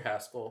become Mr.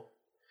 Haskell.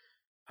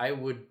 I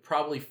would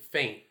probably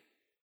faint,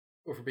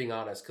 if we're being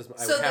honest, because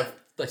I would have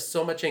like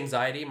so much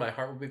anxiety. My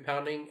heart would be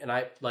pounding, and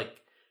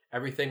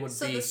everything would be.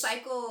 So the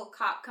cycle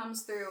cop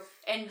comes through,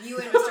 and you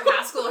and Mr.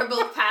 Haskell are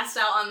both passed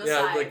out on the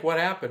side. Yeah, like what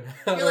happened?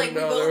 You're like, we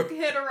both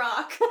hit a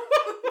rock.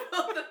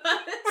 Both of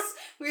us.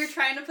 We were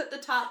trying to put the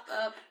top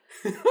up.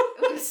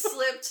 We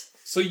slipped.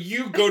 So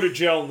you go to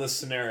jail in this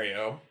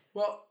scenario.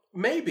 Well,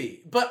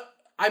 maybe, but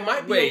I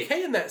might be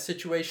okay in that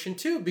situation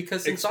too,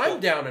 because since I'm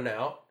down and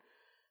out,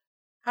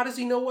 how does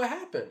he know what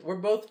happened? We're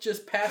both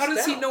just passed out. How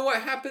does he know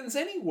what happens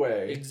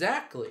anyway?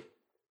 Exactly.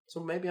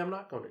 So maybe I'm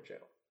not going to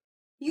jail.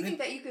 You think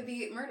that you could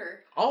be murdered?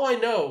 All I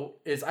know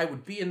is I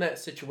would be in that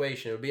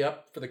situation. It would be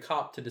up for the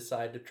cop to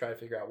decide to try to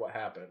figure out what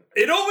happened.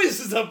 It always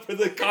is up for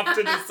the cop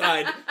to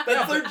decide.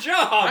 That's their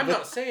job. I'm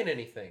not saying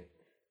anything.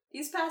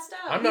 He's passed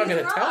out. I'm not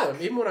going to tell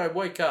him. Even when I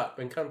wake up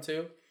and come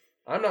to,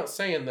 I'm not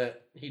saying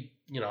that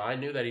I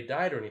knew that he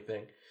died or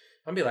anything.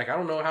 I'll be like, I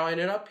don't know how I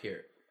ended up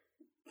here.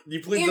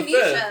 You plead the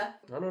fifth.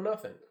 I know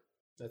nothing.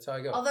 That's how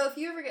I go. Although if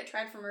you ever get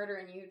tried for murder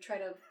and you try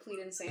to plead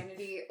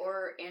insanity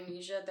or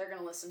amnesia, they're going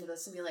to listen to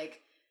this and be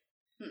like,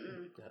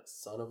 that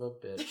son of a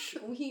bitch.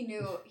 He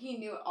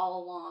knew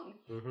all along.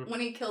 Mm-hmm. When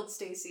he killed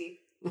Stacy,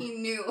 he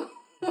knew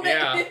what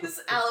his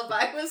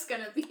alibi was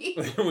going to be.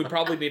 We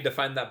probably need to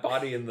find that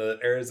body in the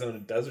Arizona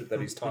desert that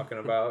he's talking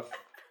about.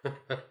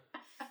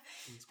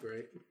 That's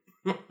great.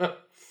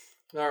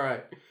 All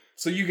right.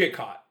 So you get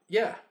caught.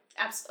 Yeah.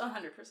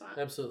 100%.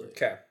 Absolutely.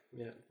 Okay.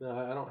 Yeah. No,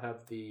 I don't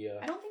have the...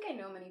 I don't think I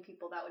know many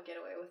people that would get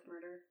away with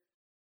murder.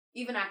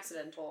 Even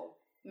accidental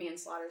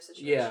manslaughter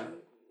situation.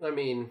 Yeah. I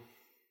mean...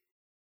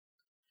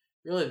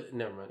 Really?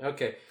 Never mind.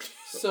 Okay.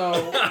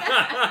 So...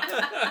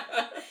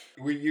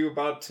 Were you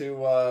about to...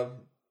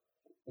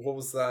 what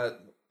was that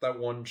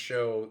one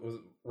show? Was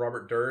it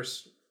Robert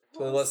Durst?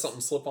 So they let something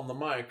slip on the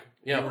mic.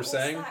 Yeah. You were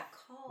saying? What's that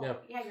called?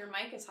 Yeah, your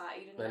mic is hot.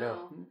 You didn't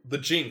know. The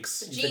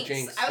Jinx. The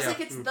Jinx. I was like,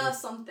 it's the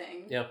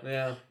something. Yeah.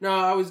 Yeah. No,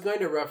 I was going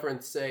to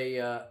reference a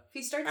if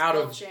he starts out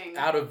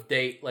of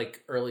date,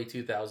 like early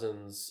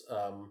 2000s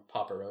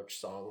Papa Roach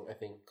song, I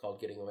think, called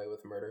 "Getting Away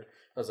with Murder."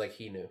 I was like,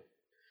 he knew.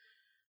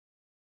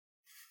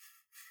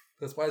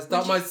 That's why I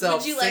stopped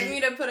myself. Would you like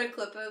me to put a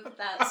clip of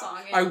that song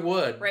in? I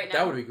would. Right now.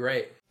 That would be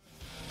great.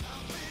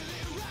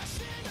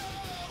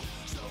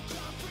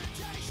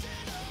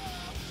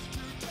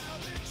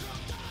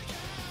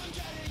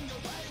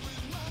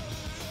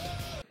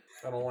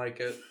 I don't like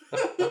it.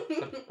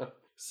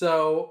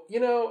 So,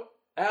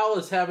 Al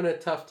is having a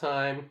tough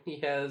time. He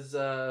has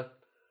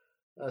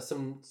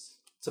some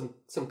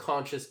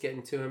conscience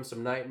getting to him,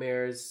 some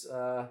nightmares.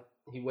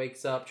 He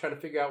wakes up trying to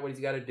figure out what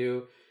he's got to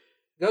do.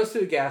 Goes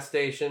to a gas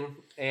station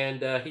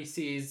and he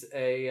sees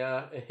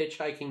a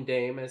hitchhiking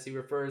dame, as he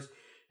refers,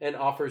 and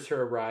offers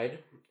her a ride.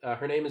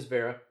 Her name is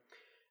Vera.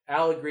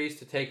 Al agrees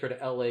to take her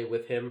to LA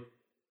with him.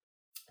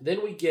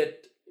 Then we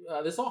get...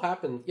 this all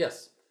happened...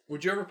 Yes.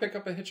 Would you ever pick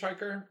up a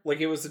hitchhiker? Like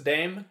it was a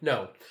dame?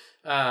 No.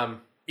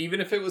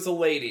 Even if it was a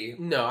lady?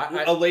 No.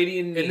 A lady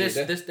in need? In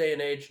this day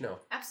and age, no.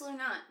 Absolutely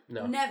not.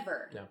 No.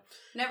 Never. No.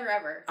 Never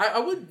ever. I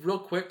would real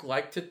quick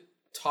like to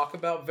talk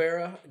about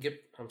Vera.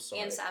 I'm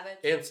sorry. Anne Savage.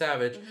 Anne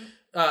Savage.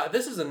 Mm-hmm.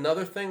 This is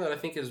another thing that I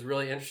think is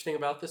really interesting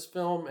about this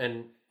film,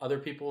 and other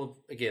people,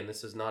 again,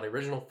 this is not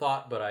original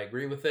thought, but I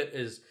agree with it,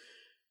 is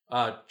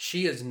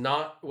she is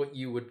not what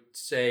you would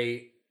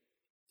say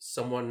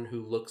someone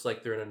who looks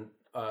like they're in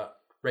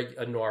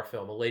a noir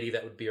film, a lady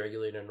that would be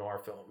regularly in a noir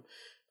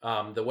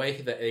film. The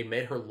way that they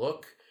made her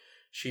look,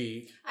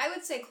 I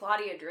would say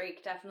Claudia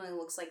Drake definitely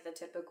looks like the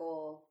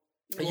typical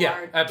noir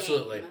yeah,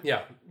 absolutely. dame.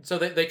 Yeah. So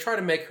they try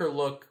to make her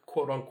look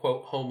quote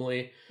unquote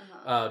homely,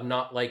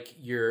 not like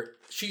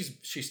she's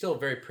still a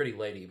very pretty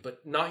lady,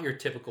 but not your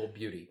typical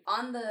beauty.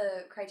 On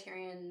the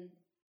Criterion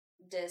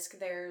disc,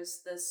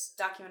 there's this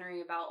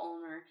documentary about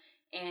Ulmer,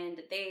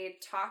 and they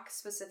talk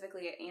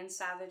specifically, Anne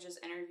Savage is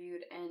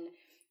interviewed, and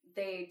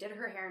they did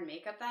her hair and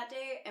makeup that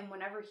day, and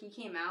whenever he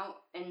came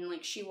out and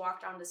like she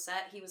walked onto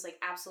set, he was like,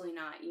 absolutely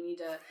not, you need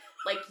to,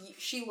 like,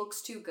 she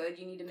looks too good,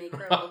 you need to make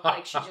her look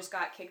like she just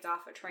got kicked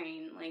off a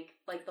train,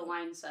 like the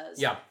line says.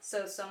 Yeah.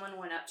 So someone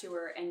went up to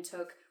her and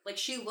took, like,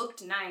 she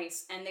looked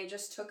nice, and they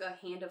just took a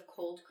hand of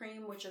cold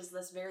cream, which is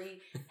this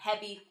very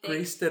heavy, thick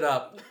Greased it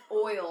up.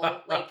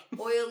 oil, like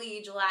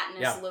oily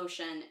gelatinous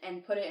lotion,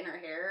 and put it in her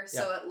hair,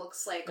 so Yeah. it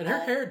looks like And her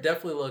hair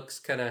definitely looks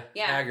kind of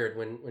Yeah. haggard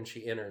when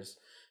she enters.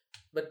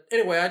 But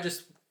anyway, I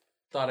just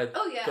thought I'd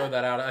throw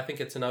that out. I think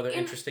it's another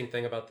interesting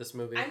thing about this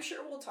movie. I'm sure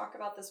we'll talk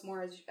about this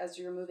more as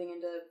you're moving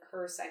into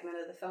her segment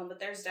of the film, but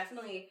there's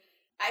definitely,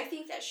 I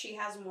think that she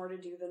has more to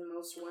do than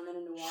most women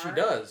in noir. She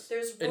does.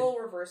 There's role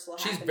reversal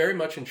She's happening. very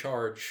much in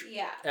charge.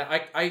 Yeah.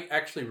 And I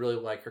actually really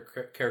like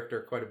her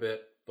character quite a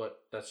bit,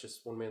 but that's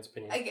just one man's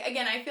opinion.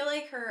 Again, I feel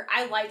like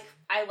I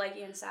like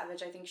Anne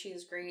Savage. I think she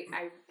is great.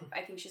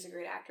 I think she's a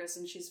great actress,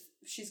 and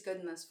she's good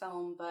in this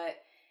film, but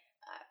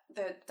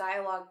the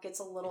dialogue gets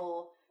a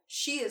little...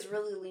 She is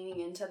really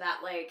leaning into that,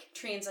 like,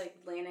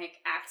 transatlantic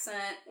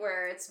accent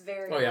where it's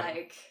very,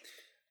 like...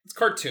 It's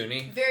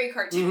cartoony. Very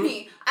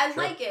cartoony. I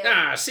like it.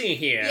 Ah, see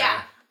here.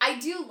 Yeah, I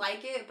do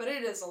like it, but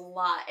it is a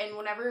lot. And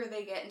whenever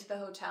they get into the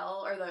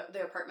hotel or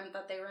the apartment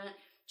that they rent,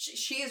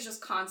 she is just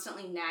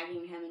constantly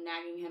nagging him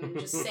and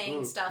just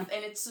saying stuff,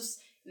 and it's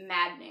just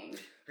maddening.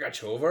 I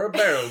got you over a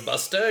barrel,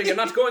 Buster. You're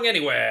not going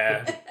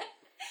anywhere.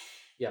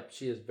 Yep,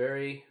 she is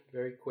very,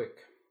 very quick.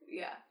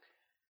 Yeah.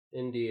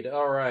 Indeed.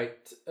 All right.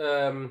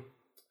 Okay,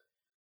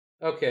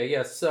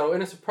 yes. So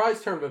in a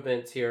surprise turn of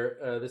events here,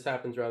 this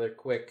happens rather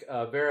quick.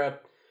 Vera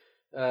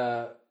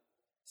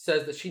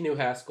says that she knew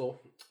Haskell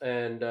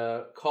and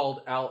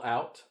called Al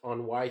out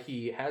on why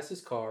he has his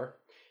car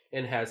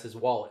and has his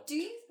wallet. Do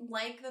you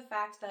like the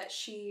fact that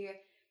he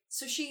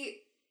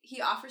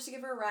offers to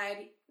give her a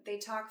ride? They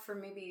talk for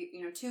maybe,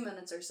 2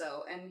 minutes or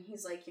so, and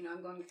he's like,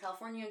 I'm going to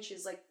California, and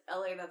she's like,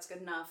 LA, that's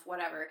good enough,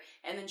 whatever.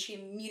 And then she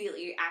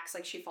immediately acts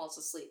like she falls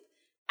asleep.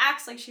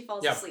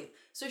 Asleep.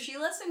 So she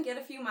lets him get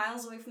a few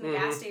miles away from the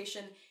gas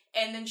station,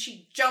 and then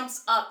she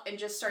jumps up and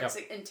just starts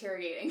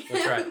interrogating him.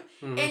 That's right.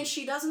 Mm-hmm. And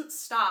she doesn't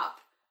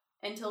stop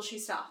until she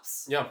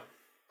stops. Yeah.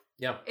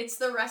 It's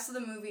the rest of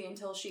the movie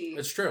until she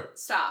It's true.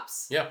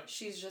 stops. Yeah.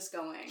 She's just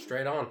going.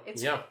 Straight on.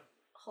 It's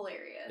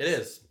hilarious. It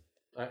is.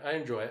 I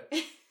enjoy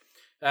it.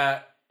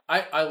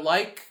 I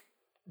like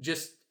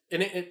just,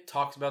 and it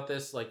talks about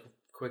this like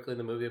quickly in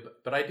the movie,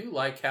 but I do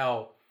like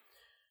how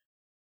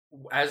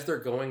as they're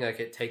going,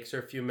 like, it takes her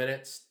a few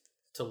minutes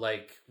to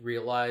like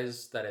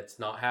realize that it's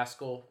not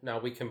Haskell. Now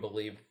we can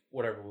believe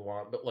whatever we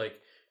want, but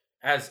like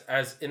as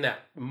in that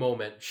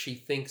moment, she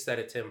thinks that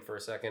it's him for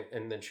a second,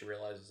 and then she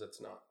realizes it's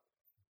not.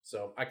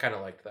 So I kind of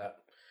liked that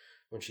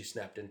when she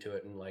snapped into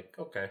it and like,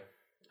 okay,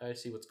 I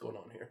see what's going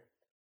on here.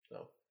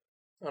 So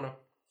I don't know.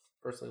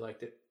 Personally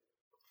liked it.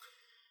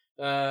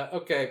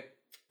 Okay.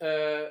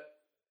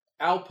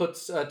 Al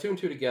puts two and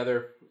two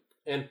together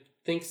and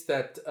thinks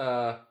that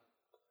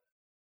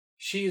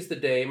she is the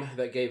dame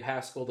that gave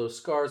Haskell those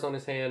scars on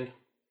his hand.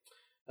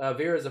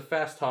 Vera is a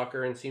fast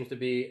talker and seems to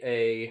be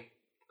a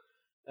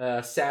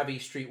savvy,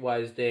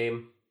 streetwise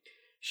dame.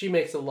 She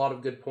makes a lot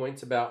of good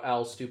points about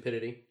Al's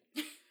stupidity.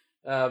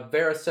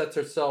 Vera sets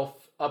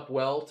herself up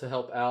well to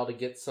help Al to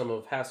get some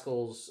of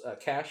Haskell's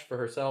cash for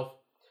herself.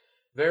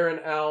 Vera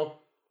and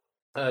Al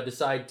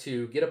decide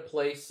to get a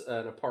place,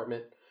 an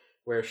apartment,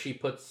 where she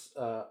puts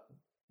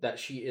that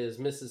she is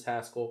Mrs.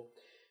 Haskell.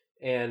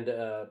 And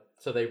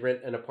so they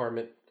rent an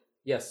apartment.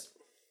 Yes.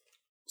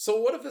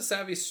 So what if a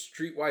savvy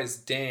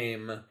streetwise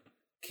dame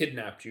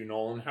kidnapped you,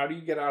 Nolan? How do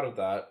you get out of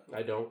that?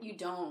 I don't. You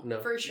don't.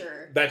 No. For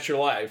sure. That's your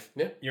life.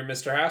 Yeah. You're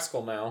Mr.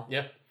 Haskell now.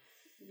 Yeah.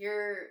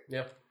 You're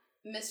Yeah.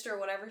 Mr.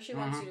 Whatever she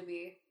wants you to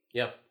be.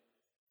 Yeah.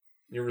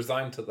 You're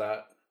resigned to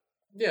that.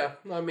 Yeah.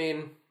 I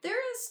mean,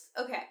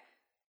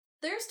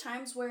 There's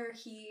times where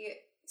he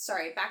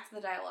sorry, back to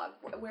the dialogue,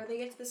 where they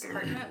get to this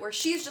apartment where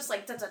she's just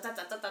like, da da da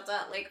da da da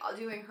da, like,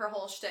 doing her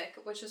whole shtick,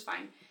 which is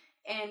fine.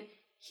 And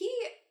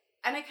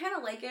I kind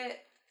of like it.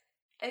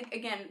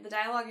 Again, the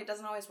dialogue, it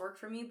doesn't always work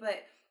for me,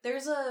 but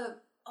there's a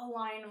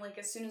line, like,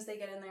 as soon as they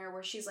get in there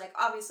where she's like,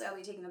 obviously I'll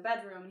be taking the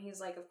bedroom, and he's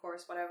like, of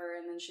course, whatever,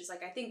 and then she's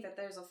like, I think that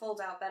there's a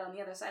fold-out bed on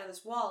the other side of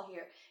this wall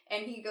here,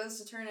 and he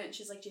goes to turn it, and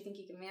she's like, do you think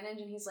you can manage?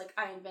 And he's like,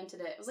 I invented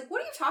it. I was like,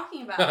 what are you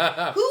talking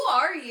about? Who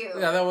are you?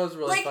 Yeah, that was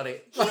really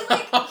funny.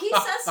 He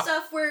says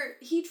stuff where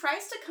he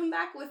tries to come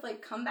back with,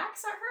 like,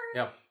 comebacks at her,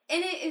 yeah,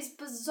 and it is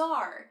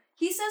bizarre.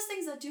 He says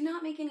things that do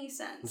not make any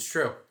sense. it's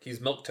true. He's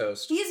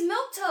milquetoast. He's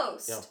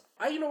milquetoast.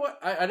 Yeah. You know what?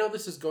 I know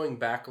this is going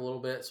back a little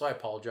bit, so I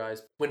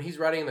apologize. When he's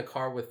riding in the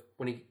car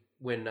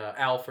when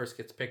Al first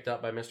gets picked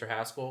up by Mr.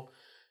 Haskell,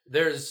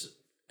 there's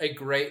a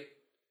great,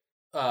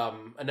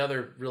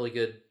 another really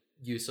good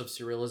use of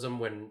surrealism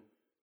when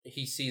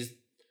he sees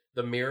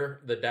the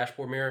mirror, the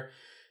dashboard mirror,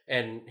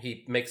 and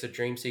he makes a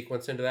dream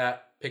sequence into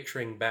that,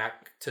 picturing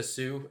back to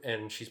Sue,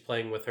 and she's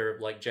playing with her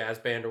like jazz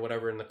band or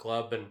whatever in the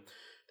club, and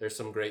there's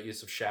some great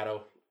use of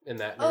shadow in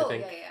that and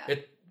everything. Yeah.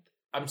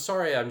 I'm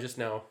sorry, I'm just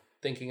now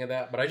thinking of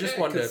that, but I just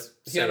wanted to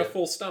he had a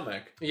full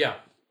stomach. Yeah.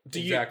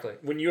 Exactly.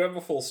 When you have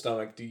a full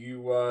stomach, do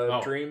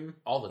you dream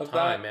all the of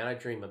time, that? man? I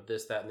dream of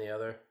this, that, and the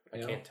other. I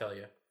Yeah. can't tell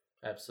you.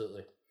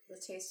 Absolutely. The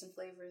taste and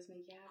flavors make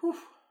you happy. Whew.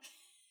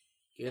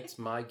 Gets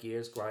my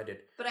gears grinded.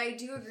 But I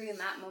do agree in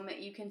that moment,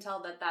 you can tell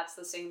that that's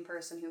the same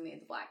person who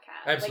made the Black Cat.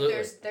 Absolutely.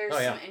 Like, there's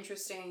some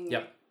interesting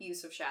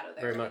use of shadow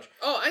there. Very much.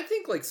 Oh, I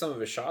think like some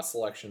of his shot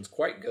selection's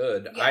quite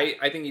good. Yeah.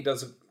 I think he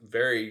does a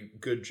very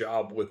good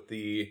job with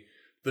the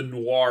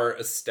noir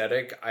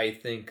aesthetic. I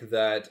think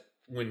that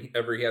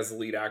whenever he has the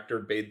lead actor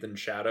bathed in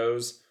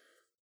shadows,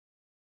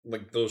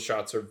 like those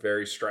shots are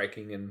very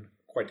striking and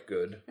quite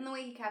good. And the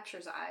way he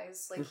captures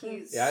eyes, like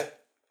he's... Yeah,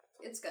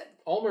 it's good.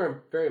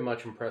 Ulmer very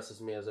much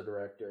impresses me as a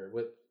director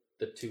with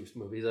the 2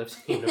 movies I've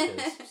seen of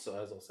his, so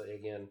as I'll say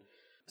again.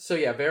 So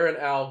yeah, Vera and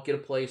Al get a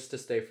place to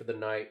stay for the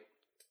night.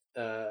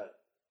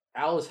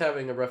 Al is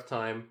having a rough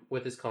time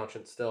with his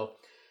conscience still.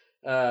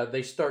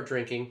 They start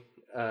drinking.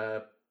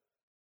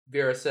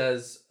 Vera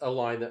says a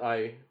line that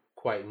I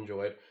quite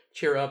enjoyed.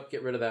 Cheer up,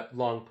 get rid of that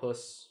long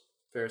puss,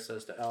 Vera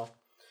says to Al,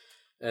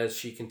 as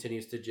she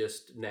continues to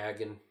just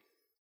nag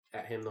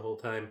at him the whole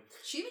time.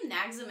 She even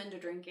nags him into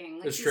drinking.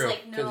 Like, it's she's true,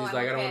 like, because no, he's I'm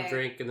like, okay. I don't want to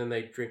drink, and then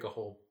they drink a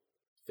whole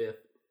 5th.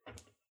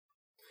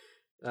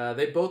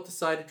 They both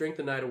decide to drink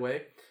the night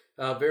away.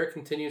 Vera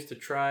continues to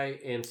try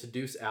and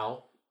seduce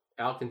Al.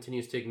 Al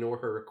continues to ignore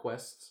her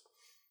requests.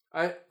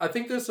 I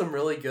think there's some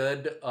really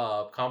good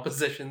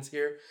compositions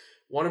here.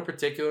 One in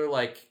particular,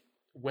 like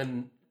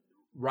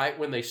right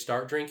when they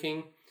start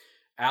drinking,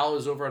 Al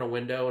is over on a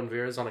window and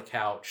Vera's on a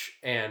couch,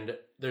 and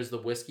there's the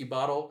whiskey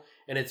bottle,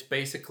 and it's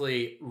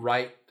basically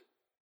right.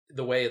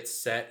 The way it's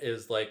set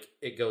is like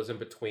it goes in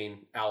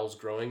between Al's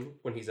groin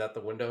when he's at the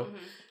window. Mm-hmm.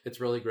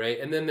 It's really great.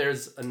 And then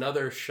there's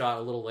another shot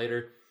a little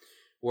later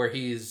where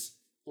he's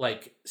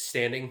like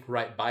standing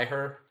right by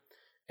her,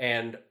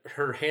 and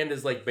her hand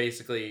is like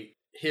basically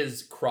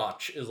his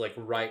crotch is like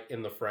right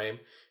in the frame,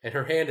 and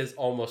her hand is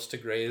almost to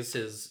graze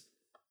his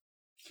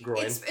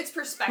groin. It's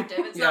perspective.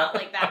 It's not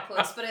like that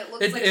close, but it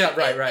looks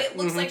like right. It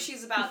looks like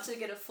she's about to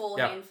get a full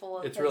handful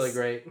of. It's really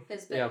great.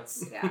 His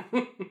bits. Yeah.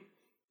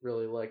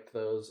 Really liked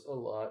those a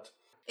lot.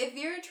 If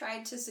Vera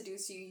tried to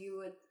seduce you, you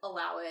would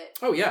allow it.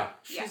 Oh yeah,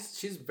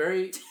 she's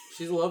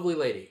a lovely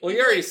lady. Well,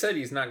 you already said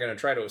he's not going to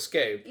try to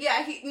escape.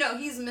 Yeah,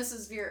 he's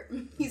Mrs. Vera.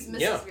 He's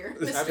Mrs. Vera.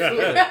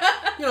 Absolutely.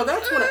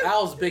 That's one of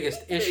Al's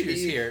biggest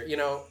issues here.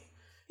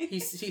 He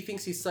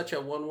thinks he's such a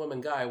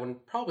one-woman guy when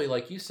probably,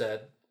 like you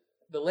said,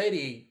 the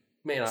lady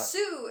may not.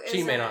 Sue.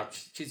 May not.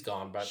 She's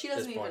gone by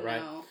this point,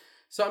 right? Know.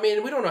 So we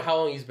don't know how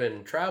long he's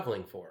been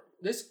traveling for.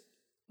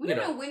 We don't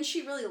know when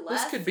she really left.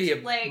 This could be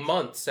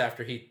months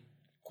after he,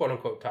 quote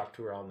unquote, talked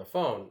to her on the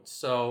phone.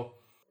 So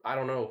I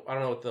don't know. I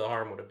don't know what the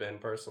harm would have been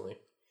personally.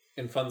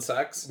 In fun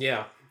sex?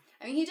 Yeah.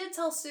 I mean, he did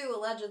tell Sue,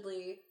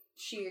 allegedly,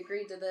 she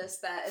agreed to this,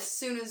 that as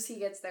soon as he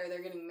gets there,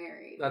 they're getting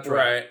married. That's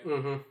right.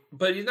 Mm-hmm.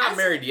 But he's not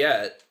married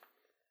yet.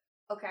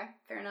 Okay,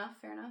 fair enough.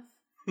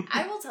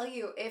 I will tell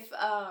you, if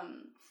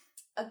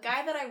a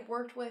guy that I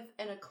worked with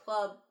in a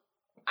club,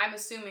 I'm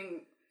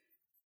assuming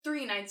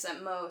 3 nights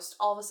at most,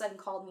 all of a sudden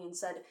called me and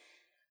said,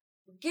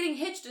 getting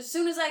hitched as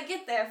soon as I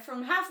get there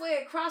from halfway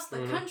across the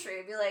country,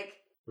 I'd be like,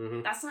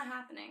 that's not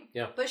happening.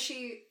 Yeah. But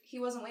he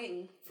wasn't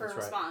waiting for a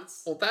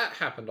response. Well, that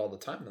happened all the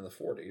time in the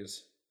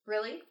 40s.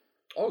 Really?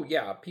 Oh,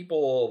 yeah.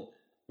 People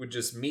would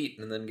just meet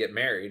and then get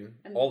married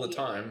all the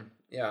time.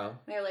 Yeah.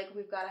 They're like,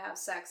 we've got to have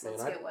sex.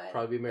 Let's get wet.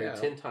 Probably be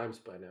married 10 times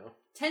by now.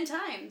 10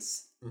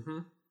 times? Mm-hmm.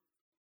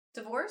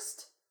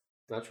 Divorced?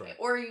 That's right.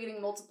 Or are you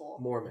getting multiple?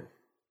 Mormon.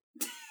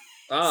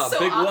 So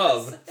big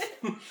love.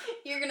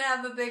 You're going to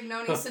have a big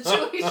noni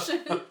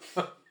situation.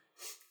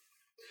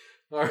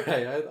 All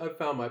right, I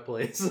found my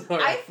place.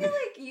 Right. I feel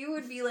like you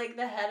would be like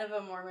the head of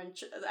a Mormon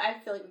I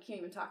feel like we can't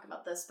even talk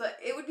about this, but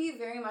it would be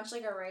very much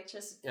like a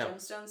Righteous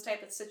Gemstones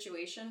type of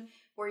situation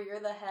where you're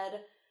the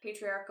head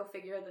patriarchal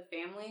figure of the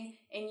family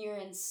and you're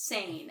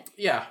insane.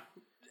 Yeah.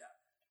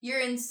 You're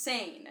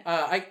insane.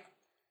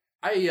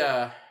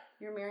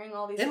 You're marrying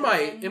all these in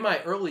women.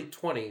 my early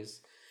 20s,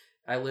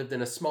 I lived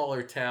in a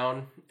smaller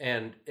town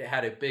and it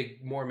had a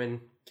big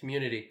Mormon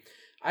community.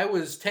 I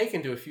was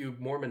taken to a few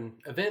Mormon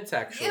events.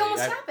 Actually, It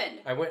almost happened.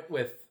 I went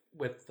with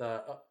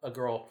a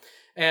girl,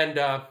 and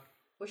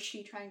Was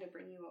she trying to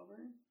bring you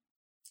over?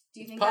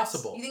 Do you think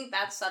possible? You think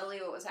that's subtly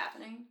what was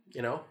happening?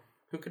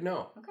 Who could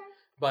know? Okay.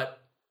 But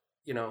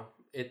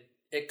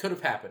it could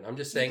have happened. I'm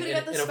just saying, You could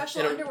have got the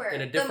special underwear,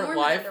 in a the different Mormon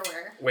life.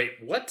 underwear. Wait,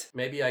 what?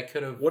 Maybe I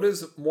could have. What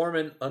is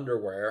Mormon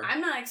underwear? I'm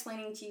not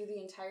explaining to you the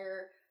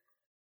entire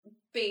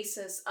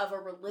basis of a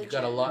religion. You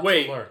got a lot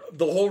Wait, to learn.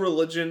 the whole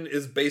religion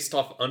is based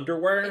off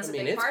underwear? It's I a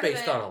mean, big it's part of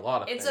based it. on a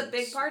lot of It's things. a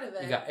big part of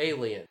it. You got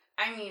alien.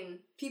 I mean,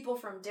 people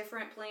from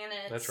different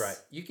planets. That's right.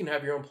 You can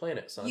have your own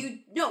planet, son.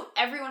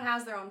 Everyone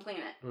has their own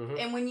planet. Mhm.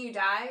 And when you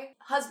die,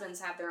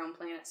 husbands have their own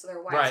planet, so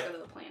their wives Right. go to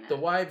the planet. The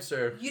wives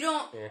are. You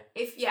don't.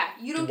 Yeah.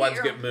 You don't Do wives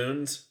get your get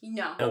moons?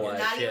 No, No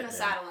not shit, even a man.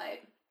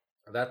 satellite.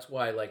 That's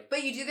why, like.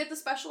 But you do get the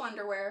special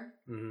underwear.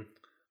 Mhm.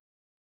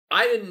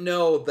 I didn't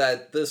know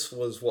that this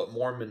was what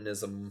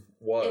Mormonism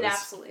was. It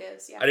absolutely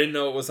is. Yeah, I didn't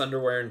know it was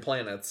underwear and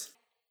planets.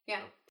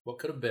 yeah, What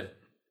could have been?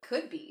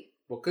 could be.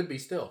 What could be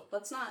still?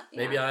 Let's not.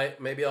 Yeah.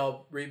 Maybe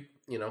I'll read.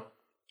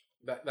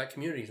 That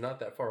community's not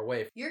that far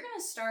away. You're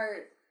gonna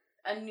start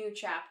a new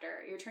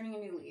chapter. You're turning a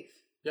new leaf.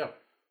 Yeah,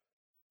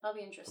 That'll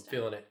be I'm interesting.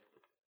 feeling it.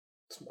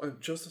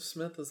 Joseph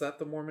Smith, is that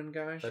the Mormon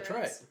guy? That's Sure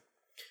right. is.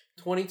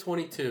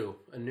 2022,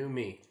 a new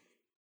me.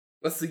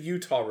 That's the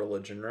Utah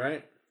religion,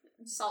 right?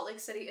 Salt Lake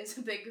City is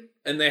a big.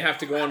 And they have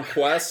to go on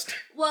quest?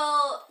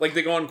 Well, Like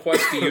they go on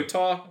quest to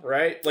Utah,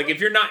 right? Like if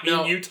you're not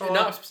No, in Utah,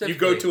 not you specifically.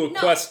 go to a No.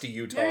 quest to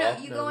Utah. no.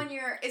 You No. go on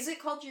your. Is it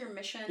called your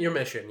mission? Your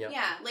mission, yeah.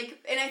 Yeah,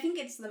 and I think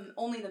it's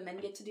only the men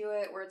get to do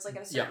it, where it's like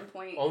at a certain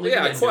point. Only Yeah,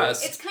 the men do it.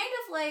 quest. It's kind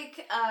of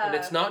like. And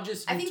it's not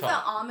just Utah. I think the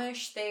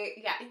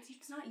Amish.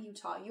 It's not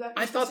Utah. You have.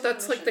 I thought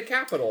that's like the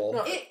capital.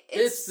 No.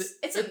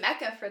 It's a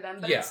mecca for them,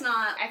 but Yeah. it's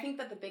not. I think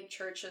that the big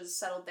churches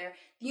settled there.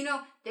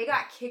 They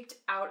got kicked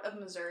out of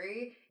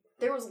Missouri.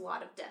 There was a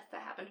lot of death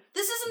that happened.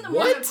 This isn't the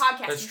What? Mormon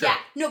podcast. That's true. Yeah,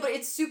 no, but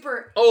it's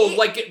super.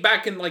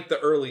 Back in like the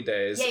early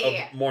days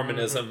Yeah. of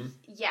Mormonism.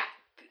 Yeah.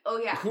 Oh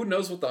yeah. Who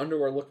knows what the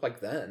underwear looked like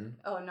then?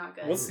 Oh, not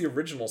good. What's the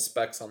original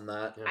specs on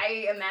that? Yeah.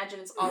 I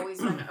imagine it's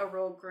always been a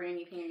real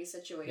granny panty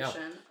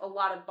situation. A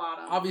lot of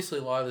bottom. Obviously,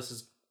 a lot of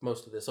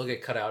most of this will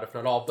get cut out, if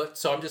not all. But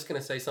so I'm just going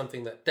to say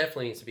something that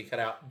definitely needs to be cut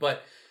out.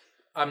 But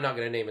I'm not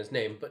going to name his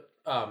name. But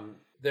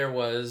there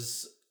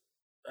was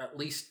at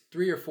least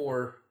 3 or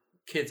 4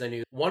 kids I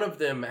knew. One of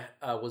them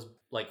was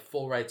like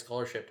full ride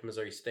scholarship to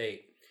Missouri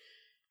State,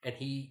 and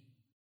he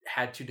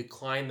had to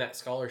decline that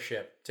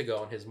scholarship to go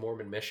on his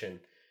Mormon mission,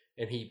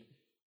 and he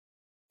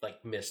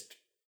like missed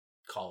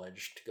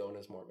college to go on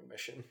his Mormon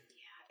mission.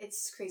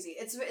 It's crazy.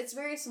 It's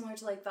very similar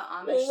to like the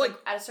Amish. Well, like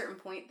at a certain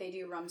point, they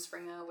do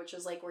Rumspringa, which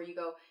is like where you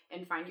go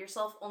and find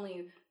yourself.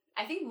 Only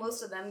I think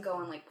most of them go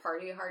and like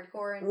party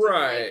hardcore and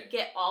Right. like,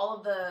 get all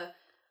of the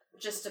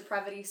just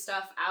depravity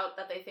stuff out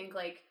that they think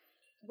like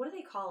what do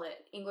they call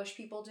it? English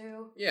people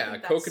do. I Yeah,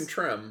 think Coke that's and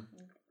trim.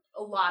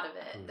 a lot of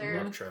it.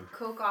 They're Love trim.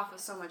 coke off of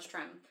so much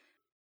trim.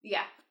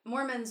 Yeah,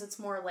 Mormons. It's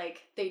more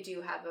like they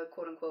do have a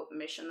quote unquote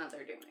mission that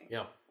they're doing.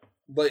 Yeah.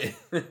 But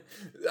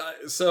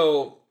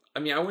so I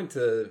mean, I went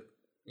to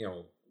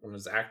when I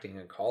was acting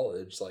in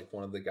college, like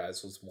one of the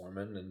guys was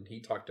Mormon, and he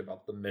talked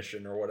about the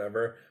mission or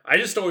whatever. I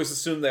just always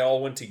assumed they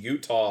all went to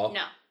Utah.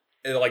 No.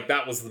 And, like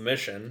that was the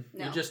mission.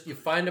 No. You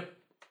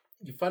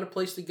find a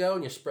place to go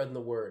and you're spreading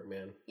the word,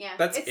 man. Yeah,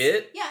 That's it's,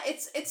 it? Yeah,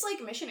 it's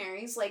like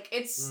missionaries. Like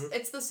it's Mhm.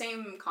 it's the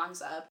same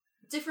concept.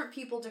 Different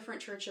people,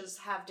 different churches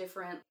have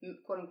different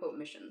quote unquote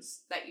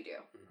missions that you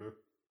do.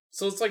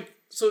 So it's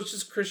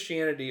just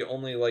Christianity,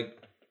 only like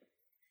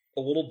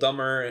a little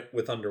dumber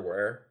with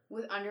underwear.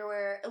 With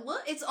underwear,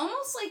 it's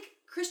almost like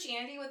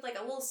Christianity with like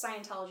a little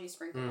Scientology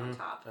sprinkle on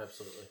top.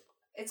 Absolutely.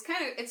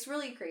 It's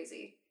really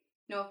crazy.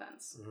 No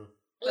offense, Mhm.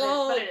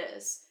 but it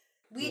is.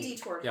 We Mm.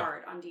 detoured Yeah.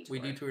 hard on Detour. We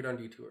detoured on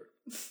Detour.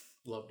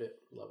 Loved it.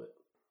 Love it.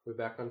 We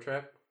back on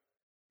track?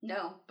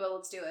 No, but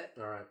let's do it.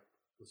 All right.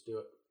 Let's do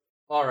it.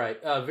 All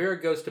right. Vera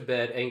goes to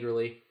bed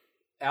angrily.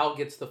 Al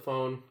gets the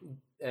phone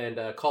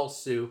and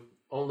calls Sue,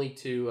 only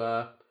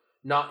to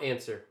not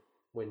answer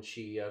when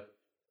she,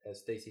 as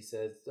Stacy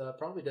says,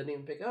 probably doesn't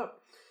even pick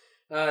up.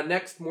 The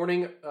next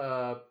morning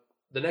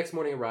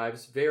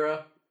arrives.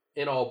 Vera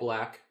in all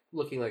black,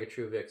 looking like a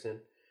true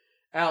vixen.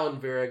 Al and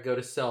Vera go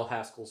to sell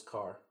Haskell's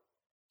car.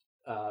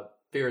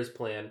 Vera's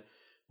plan,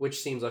 which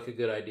seems like a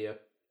good idea.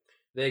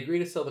 They agree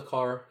to sell the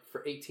car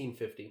for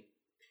 $18.50.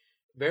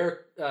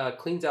 Vera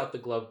cleans out the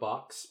glove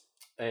box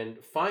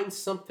and finds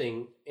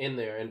something in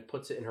there and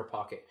puts it in her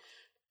pocket.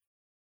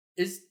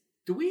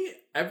 Do we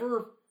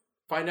ever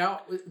find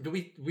out? Do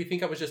we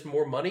think that was just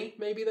more money?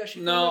 Maybe that she.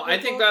 No, found in the I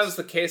think glove that box? was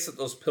the case that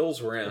those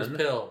pills were in. Those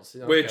pills,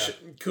 okay. Which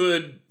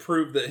could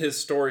prove that his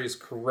story is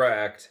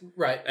correct,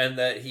 right, and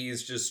that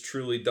he's just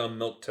truly dumb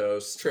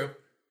milquetoast. True.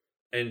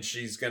 And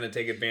she's going to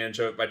take advantage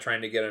of it by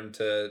trying to get him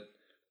to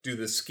do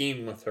the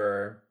scheme with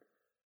her.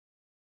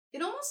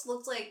 It almost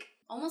looked like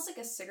almost like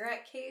a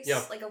cigarette case.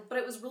 Yeah. But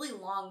it was really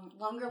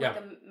longer Yeah. like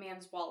a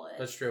man's wallet.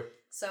 That's true.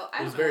 So I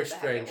don't know very what the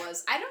strange. heck it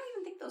was. I don't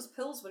even think those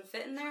pills would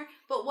fit in there,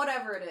 but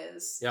whatever it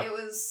is, Yeah. it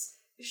was.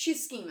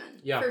 She's scheming,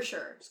 Yeah. for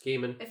sure.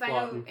 Scheming. If I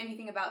plotting. know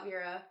anything about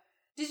Vera,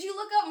 did you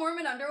look up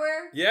Mormon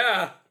underwear?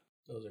 Yeah.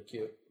 Those are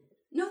cute.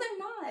 No, they're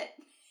not.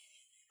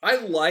 I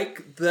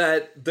like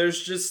that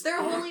there's just...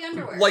 They're holy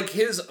underwear. Like,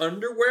 his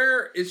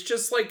underwear is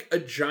just like a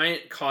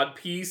giant cod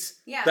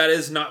piece Yeah. that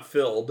is not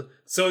filled.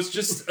 So it's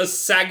just a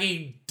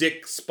saggy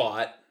dick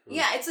spot.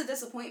 Yeah, it's a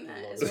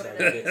disappointment, is what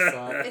Love it is.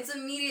 that. It's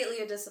immediately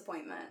a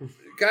disappointment.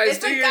 Guys,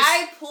 If a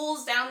guy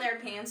pulls down their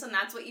pants and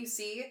that's what you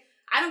see,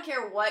 I don't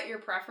care what your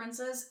preference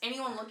is,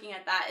 anyone looking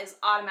at that is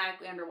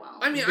automatically underwhelmed.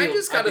 I mean, I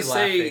just gotta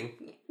say,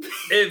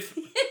 if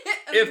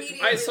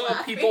I saw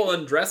Laughing. people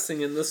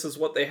undressing and this is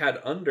what they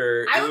had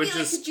under, I it would would be like,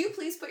 just could you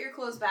please put your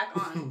clothes back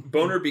on?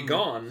 boner be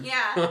gone.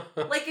 Yeah.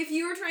 Like, if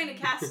you were trying to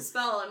cast a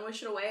spell and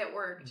wish it away, it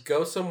worked.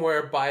 Go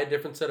somewhere, buy a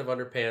different set of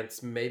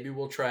underpants. Maybe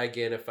we'll try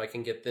again if I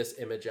can get this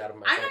image out of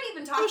my I'm head. not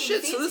even talking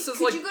shit, fancy. so this is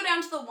Could like- you go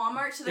down to the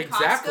Walmart, to the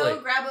Exactly.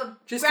 Costco, grab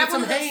Just grab get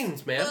some one of those,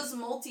 Hanes, man. those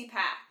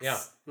multi-packs Yeah.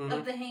 Mhm.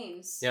 of the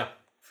Hanes. Yeah.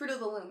 Fruit of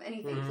the Loom,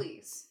 anything, Mhm.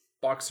 please.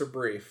 Boxer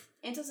brief.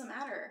 It doesn't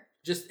matter.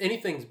 Just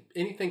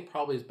anything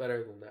probably is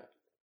better than that.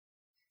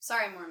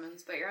 Sorry,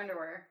 Mormons, but your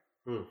underwear.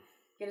 Hmm.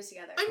 Get it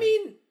together. I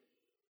mean,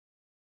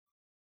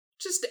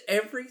 just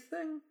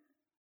everything.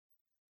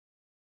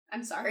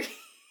 I'm sorry.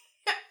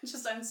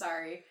 I'm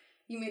sorry.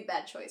 You made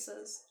bad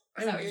choices. Is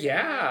I that mean, what you're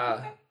yeah. getting at?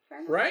 Okay, fair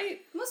enough. Right?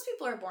 Most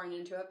people are born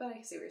into it, but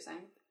I see what you're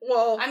saying.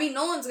 Well, I mean,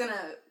 Nolan's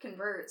gonna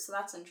convert, so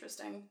that's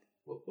interesting.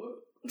 Whoop,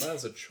 whoop.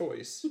 that's a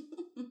choice.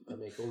 I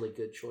make only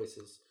good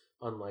choices,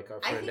 unlike our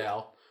I friend think-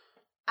 Al.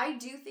 I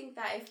do think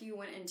that if you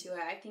went into it,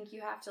 I think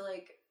you have to,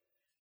 like,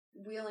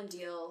 wheel and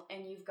deal,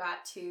 and you've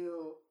got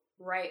to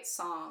write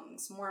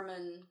songs,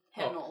 Mormon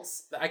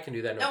hymnals. I can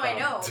do that. No, I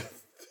know. problem.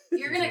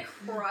 You're gonna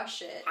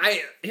crush it.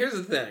 Here's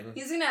the thing.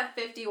 He's gonna have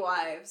 50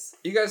 wives.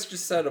 You guys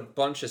just said a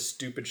bunch of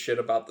stupid shit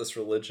about this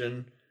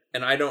religion,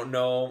 and I don't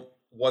know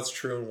what's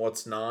true and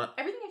what's not.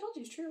 Everything I told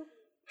you is true.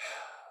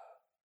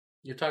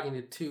 You're talking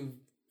to two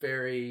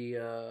very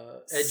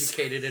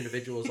educated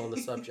individuals on the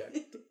subject.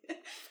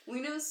 We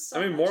know so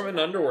I mean, much Mormon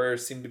about underwear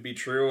seem to be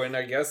true, and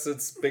I guess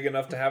it's big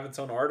enough to have its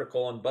own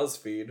article on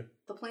BuzzFeed. that.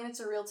 The planets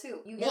are real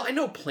too. You get Well, I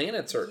know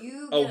planets are...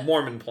 you Oh, get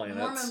Mormon planets.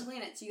 Mormon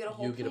planets. You get a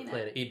whole You get a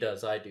planet. He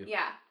does. I do.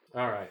 Yeah.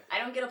 All right. I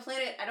don't get a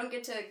planet. I don't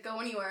get to go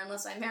anywhere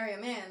unless I marry a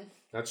man.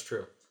 That's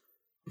true.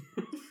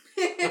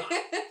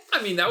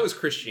 I mean, that was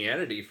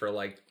Christianity for,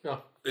 like,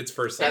 Oh. its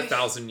first I mean,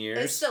 1,000 It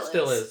years.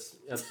 still Is.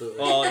 Absolutely.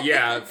 Well,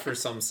 yeah, for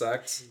some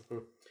sects.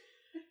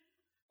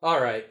 All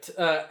right.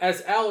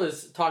 As Al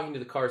is talking to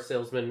the car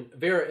salesman,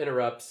 Vera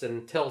interrupts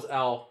and tells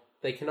Al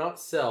they cannot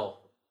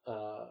sell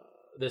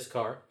this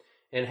car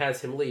and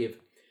has him leave.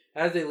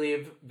 As they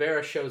leave,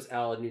 Vera shows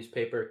Al a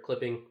newspaper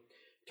clipping.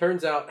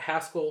 Turns out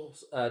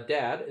Haskell's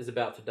dad is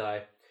about to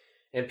die,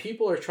 and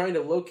people are trying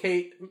to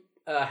locate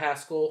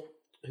Haskell,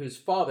 whose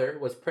father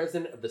was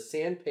president of the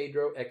San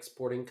Pedro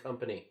Exporting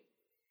Company.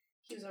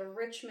 He was a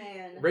rich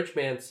man. Rich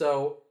man.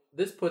 So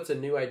this puts a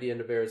new idea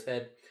into Vera's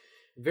head.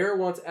 Vera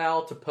wants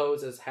Al to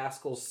pose as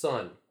Haskell's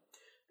son.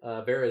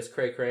 Vera is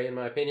cray-cray, in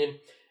my opinion.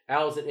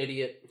 Al's an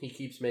idiot. He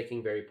keeps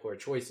making very poor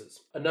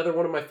choices. Another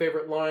one of my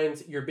favorite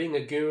lines, "You're being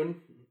a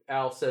goon,"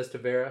 Al says to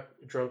Vera,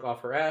 drunk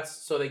off her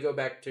ass. So they go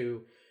back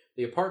to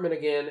the apartment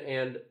again,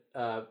 and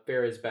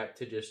Vera is back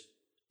to just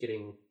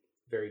getting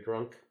very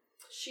drunk.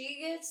 She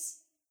gets...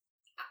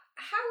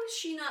 How is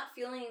she not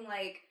feeling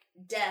like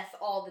death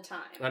all the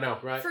time? I know,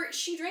 right?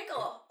 She drank a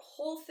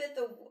whole fifth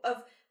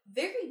of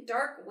very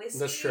dark whiskey.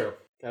 That's true.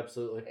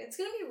 Absolutely. It's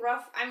gonna be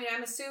rough. I mean,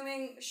 I'm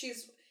assuming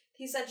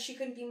he said she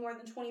couldn't be more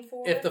than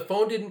 24. If the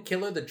phone didn't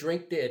kill her, the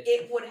drink did.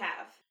 It would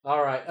have.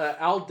 All right.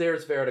 Al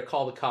dares Vera to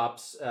call the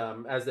cops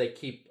as they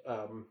keep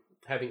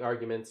having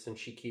arguments and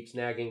she keeps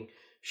nagging.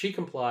 She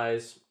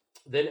complies.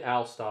 Then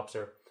Al stops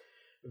her.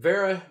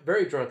 Vera,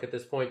 very drunk at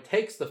this point,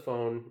 takes the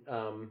phone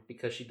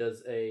because she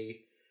does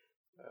a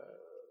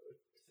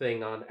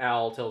thing on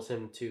Al, tells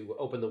him to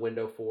open the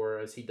window for her.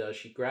 As he does,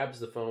 she grabs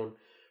the phone,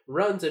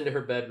 runs into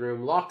her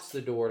bedroom, locks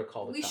the door to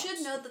call the We cops.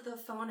 should note that the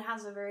phone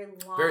has a very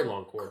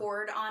long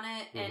cord on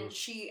it, and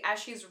as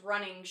she's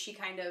running, she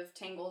kind of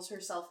tangles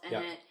herself in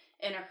it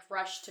in a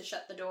rush to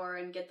shut the door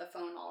and get the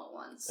phone all at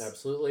once.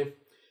 Absolutely.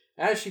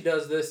 As she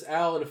does this,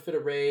 Al, in a fit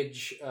of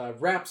rage,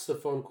 wraps the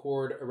phone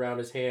cord around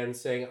his hand,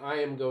 saying, "I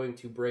am going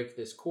to break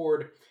this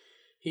cord."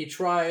 He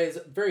tries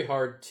very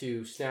hard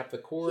to snap the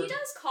cord. He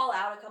does call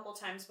out a couple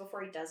times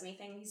before he does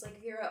anything. He's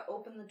like, "Vera,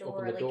 open the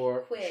door,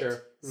 quit,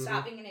 sure.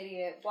 stop being an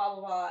idiot, blah, blah,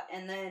 blah."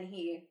 And then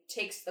he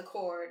takes the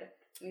cord, and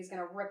he's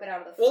gonna rip it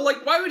out of the phone. Well,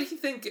 like, why would he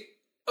think...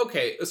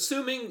 Okay,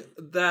 assuming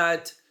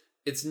that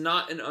it's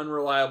not an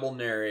unreliable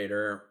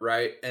narrator,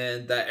 right,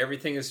 and that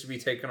everything is to be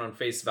taken on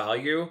face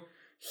value,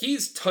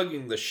 he's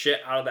tugging the shit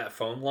out of that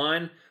phone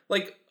line.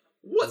 Like,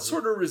 what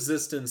sort of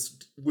resistance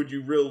would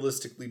you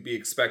realistically be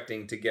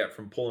expecting to get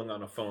from pulling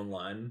on a phone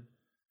line?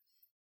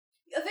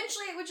 Eventually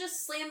eventually it would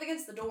just slam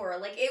against the door.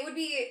 Like, he would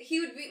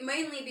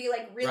mainly be,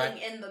 like, reeling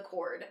in the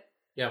cord.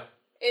 Yeah.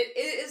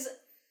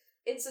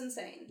 It's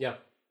insane. Yeah.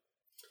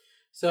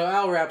 So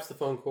Al wraps the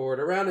phone cord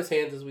around his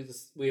hands, as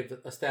we have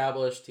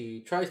established.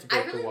 He tries to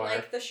break the wire. I really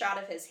like the shot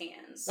of his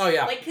hands. Oh,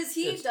 yeah. Like, because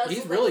he's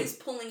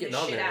pulling the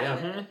shit out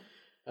of it.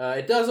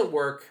 It doesn't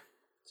work,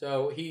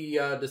 so he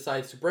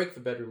decides to break the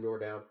bedroom door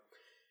down.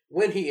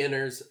 When he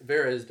enters,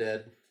 Vera is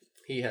dead.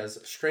 He has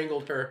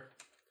strangled her.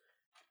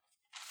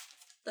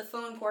 The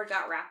phone cord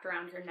got wrapped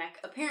around her neck,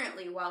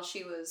 apparently, while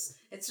she was...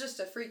 It's just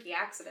a freaky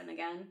accident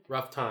again.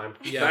 Rough time.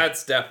 Yeah.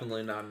 That's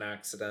definitely not an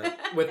accident.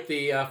 With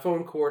the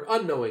phone cord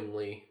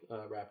unknowingly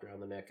wrapped around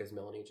the neck, as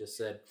Melanie just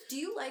said. Do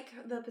you like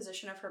the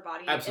position of her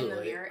body Absolutely. in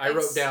the mirror? I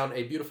wrote down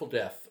a beautiful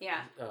death.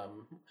 Yeah.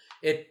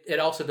 It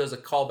also does a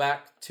callback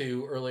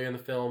to earlier in the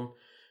film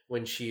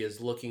when she is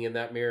looking in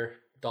that mirror,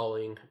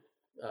 dolling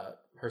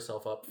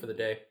herself up for the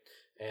day,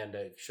 and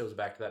it shows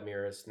back to that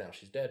mirror as now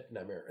she's dead in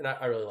that mirror. And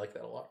I really like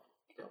that a lot.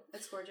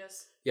 It's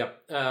gorgeous.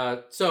 Yep.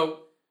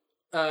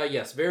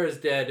 Yes, Vera's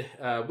dead.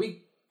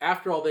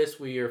 After all this,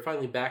 we are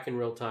finally back in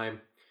real time.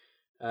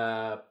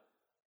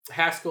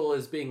 Haskell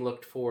is being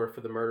looked for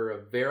the murder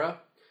of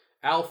Vera.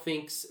 Al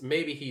thinks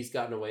maybe he's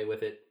gotten away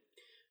with it,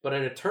 but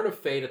in a turn of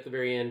fate at the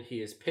very end,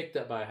 he is picked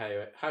up by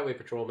a highway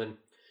patrolman,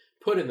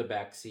 put in the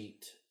back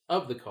seat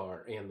of the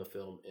car, and the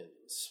film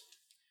ends.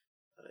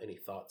 Any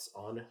thoughts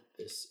on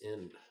this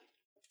end?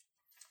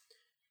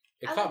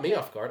 It caught me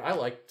off guard. I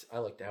liked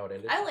how it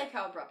ended. I like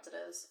how abrupt it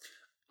is.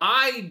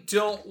 I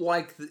don't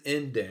like the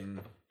ending.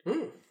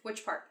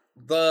 Which part?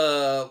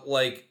 The,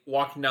 like,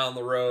 walking down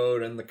the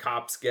road and the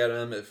cops get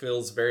him. It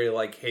feels very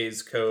like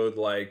Hays Code,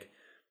 like,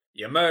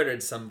 you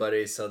murdered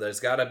somebody, so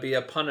there's gotta be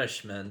a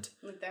punishment.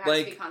 Like, there has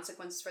to be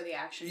consequences for the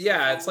actions.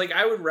 Yeah, it's like,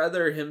 I would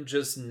rather him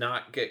just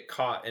not get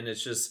caught, and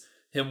it's just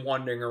him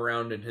wandering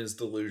around in his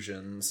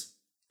delusions.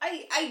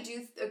 I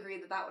do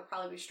agree that would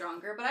probably be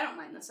stronger, but I don't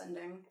mind this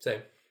ending.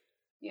 Same.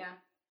 Yeah,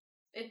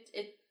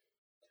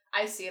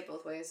 I see it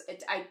both ways.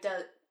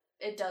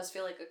 It does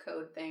feel like a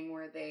Code thing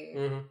where they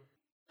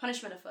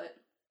punishment afoot.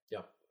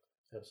 Yeah,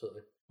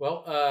 absolutely.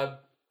 Well,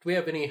 do we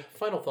have any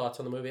final thoughts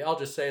on the movie? I'll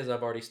just say, as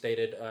I've already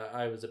stated,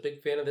 I was a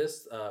big fan of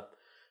this.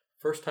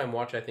 First time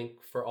watch, I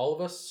think, for all of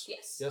us.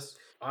 Yes.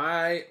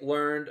 I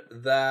learned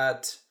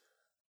that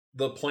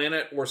the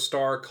planet or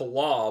star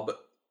Kolob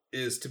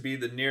is to be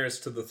the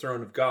nearest to the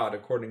throne of God,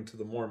 according to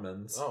the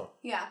Mormons. Oh,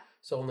 yeah.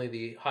 So only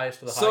the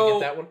highest of the high get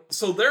that one?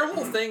 So their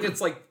whole thing,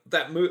 it's like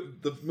that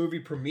the movie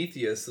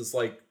Prometheus is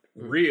like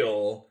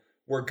real,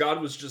 where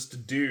God was just a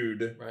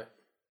dude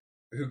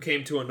who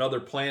came to another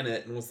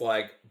planet and was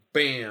like,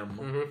 bam.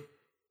 Mm-hmm.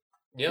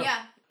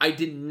 Yeah. I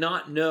did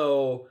not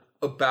know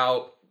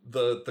about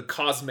the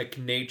cosmic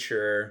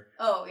nature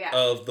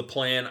of the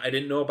plan. I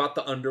didn't know about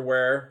the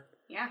underwear.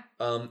 Yeah.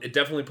 It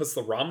definitely puts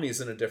the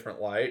Romneys in a different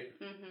light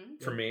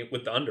for me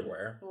with the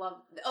underwear.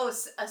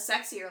 A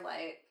sexier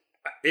light.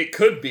 It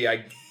could be,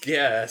 I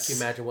guess. Can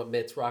you imagine what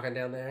Mitt's rocking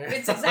down there?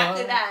 It's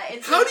exactly that.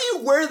 How do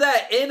you wear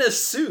that in a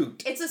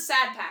suit? It's a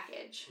sad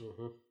package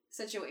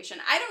situation.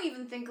 I don't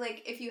even think,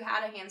 like, if you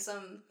had a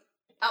handsome...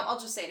 I'll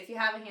just say it. If you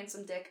have a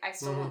handsome dick, I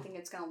still don't think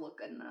it's going to look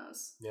good in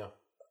those. Yeah.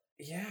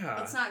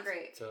 Yeah. It's not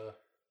great.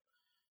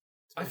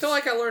 I feel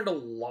like I learned a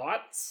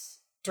lot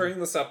during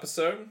this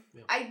episode.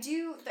 Yeah. I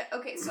do...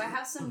 Okay, so I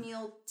have some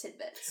meal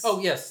tidbits. Oh,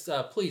 yes.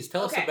 Please,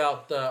 tell us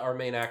about our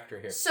main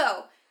actor here.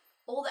 So...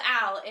 Old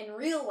Al, in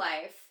real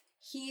life,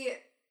 he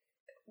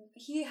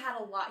had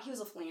a lot... He was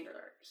a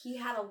philanderer. He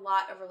had a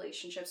lot of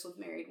relationships with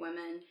married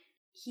women.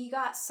 He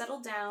got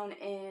settled down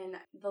in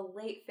the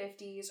late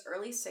 50s,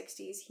 early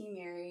 60s. He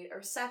married a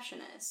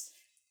receptionist.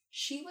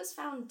 She was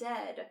found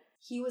dead.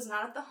 He was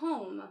not at the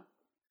home.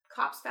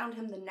 Cops found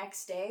him the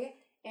next day,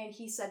 and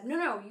he said,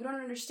 No, you don't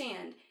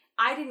understand.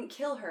 I didn't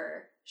kill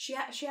her. She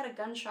had a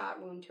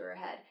gunshot wound to her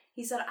head.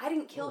 He said, I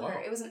didn't kill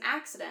her. It was an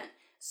accident.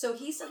 So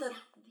he said that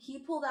he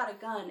pulled out a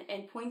gun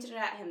and pointed it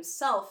at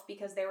himself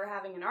because they were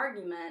having an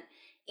argument,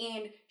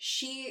 and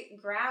she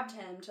grabbed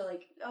him to,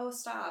 like, oh,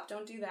 stop,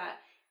 don't do that.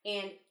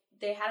 And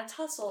they had a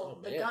tussle.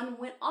 The gun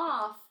went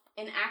off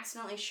and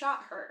accidentally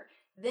shot her.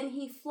 Then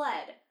he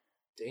fled.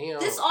 Damn.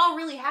 This all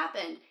really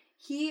happened.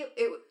 He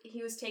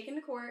was taken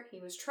to court.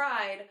 He was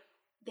tried.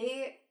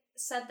 They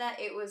said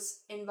that it was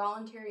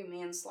involuntary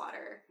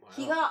manslaughter. Wow.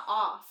 He got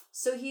off.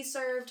 So he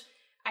served...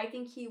 I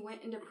think he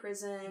went into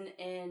prison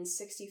in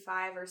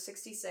 65 or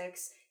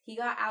 66. He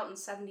got out in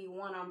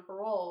 71 on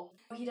parole.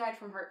 He died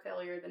from heart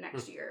failure the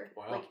next year.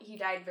 Wow. Like, he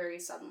died very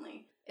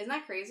suddenly. Isn't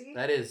that crazy?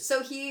 That is.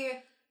 So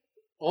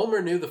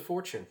Ulmer knew the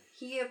fortune.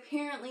 He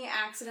apparently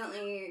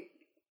accidentally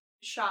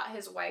shot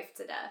his wife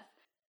to death.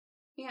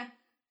 Yeah.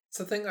 It's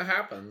a thing that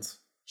happens.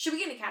 Should we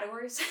get into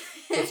categories?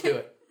 Let's do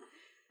it.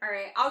 All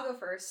right, I'll go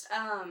first.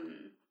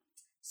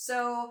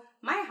 So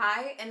my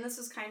high, and this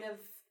is kind of...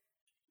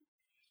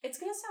 It's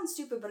going to sound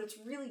stupid, but it's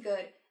really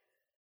good.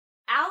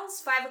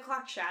 Al's 5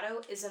 o'clock shadow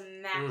is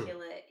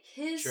immaculate.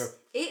 It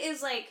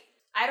is like,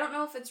 I don't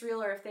know if it's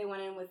real or if they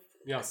went in with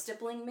a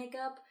stippling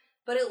makeup,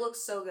 but it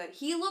looks so good.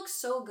 He looks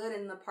so good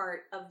in the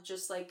part of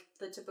just like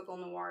the typical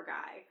noir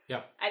guy.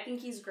 Yeah. I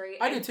think he's great.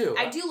 I do too.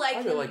 I do like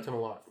him. I really liked him a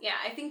lot. Yeah,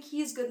 I think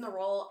he's good in the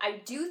role.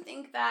 I do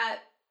think that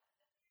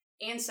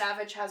Anne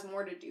Savage has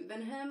more to do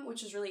than him,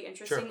 which is really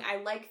interesting. Sure.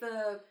 I like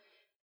the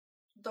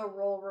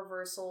role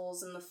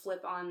reversals and the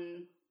flip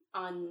on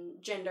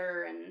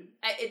gender, and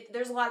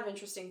there's a lot of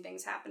interesting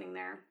things happening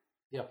there.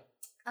 Yep.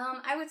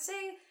 I would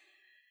say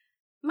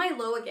my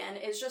low again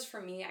is just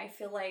for me. I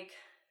feel like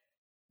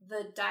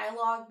the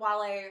dialogue,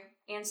 while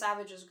Anne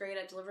Savage is great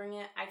at delivering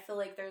it, I feel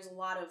like there's a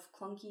lot of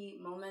clunky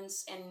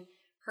moments, and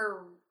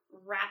her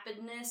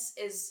rapidness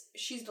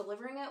she's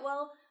delivering it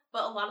well,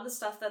 but a lot of the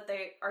stuff that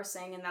they are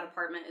saying in that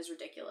apartment is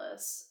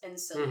ridiculous and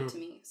silly to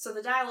me. So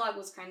the dialogue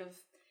was kind of,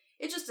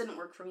 it just didn't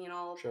work for me in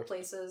all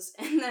places.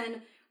 And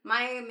then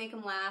my make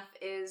 'em laugh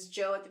is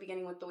Joe at the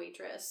beginning with the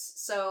waitress.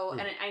 So,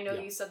 and I know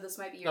you said this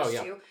might be yours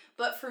too,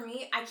 but for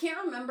me, I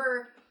can't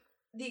remember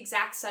the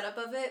exact setup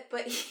of it,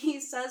 but he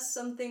says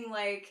something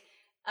like,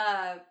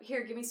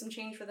 here, give me some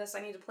change for this,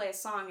 I need to play a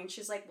song. And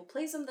she's like, well,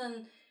 play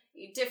something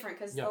different,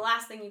 because the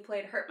last thing you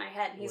played hurt my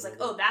head. And he's like,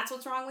 oh, that's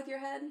what's wrong with your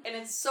head? And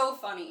it's so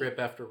funny. Rip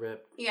after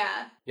rip.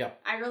 Yeah. Yeah.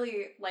 I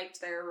really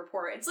liked their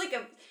rapport. It's like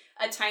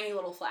a tiny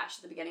little flash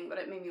at the beginning, but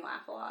it made me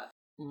laugh a lot.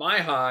 My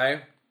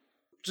high,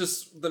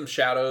 just them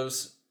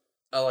shadows.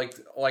 I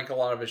like a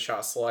lot of his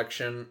shot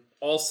selection.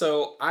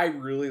 Also, I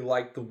really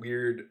like the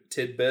weird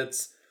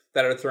tidbits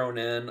that are thrown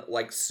in,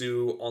 like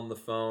Sue on the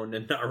phone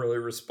and not really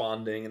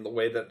responding, and the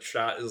way that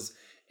shot is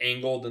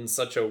angled in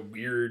such a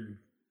weird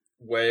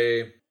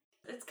way.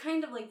 It's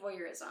kind of like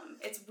voyeurism.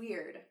 It's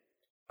weird.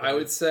 I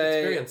would say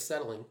it's very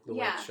unsettling the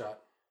way it's shot.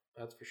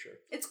 That's for sure.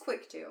 It's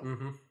quick too.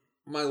 Mm-hmm.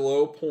 My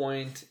low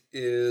point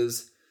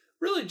is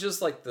really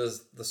just like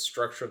the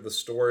structure of the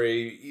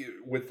story,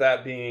 with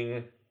that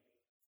being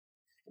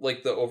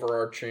like the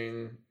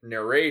overarching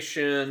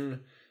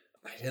narration.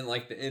 I didn't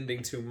like the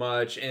ending too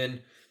much,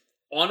 and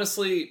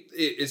honestly,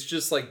 it's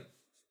just like,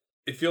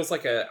 it feels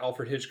like a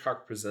Alfred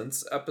Hitchcock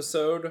Presents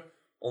episode,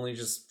 only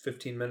just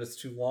 15 minutes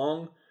too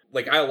long.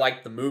 Like, I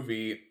like the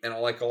movie, and I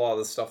like a lot of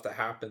the stuff that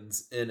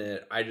happens in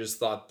it. I just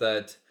thought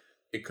that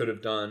it could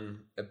have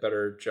done a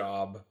better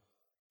job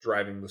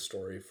driving the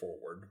story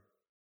forward.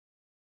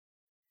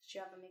 Did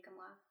you have a make 'em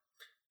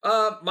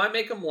laugh? My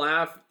make 'em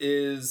laugh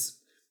is,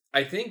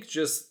 I think,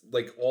 just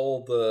like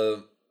all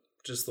the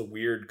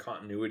weird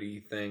continuity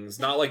things.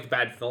 Not like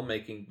bad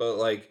filmmaking, but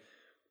like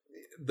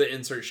the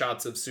insert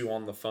shots of Sue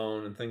on the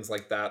phone and things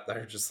like that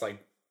are just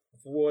like,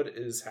 what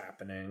is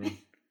happening?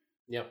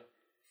 Yep.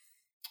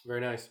 Very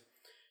nice.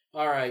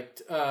 All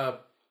right.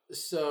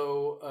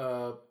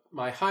 So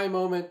my high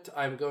moment,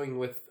 I'm going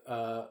with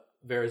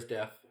Vera's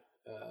death.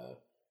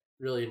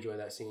 Really enjoy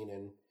that scene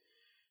and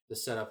the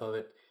setup of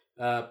it.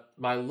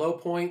 My low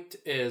point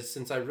is,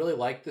 since I really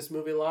like this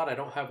movie a lot, I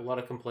don't have a lot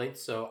of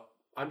complaints, so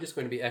I'm just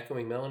going to be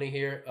echoing Melanie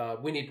here.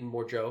 We need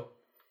more Joe.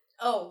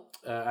 Oh.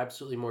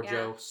 Absolutely more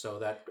Joe, so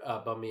that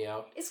bummed me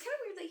out. It's kind of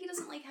weird that he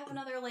doesn't like have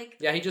another like.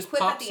 Yeah, he just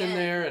pops in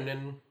there and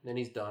then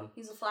he's done.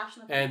 He's a flash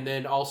in the pan. And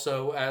then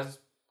also, as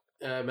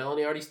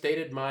Melanie already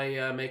stated,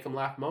 my make him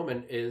laugh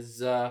moment is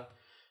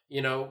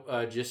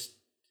just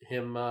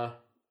him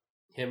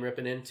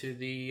ripping into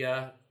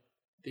the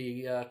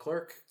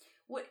clerk.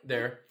 What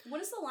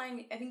is the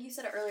line? I think you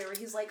said it earlier, where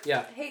he's like,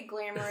 "Hey,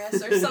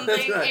 glamorous," or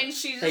something, right. And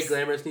she just, "Hey,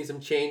 glamorous, need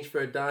some change for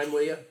a dime,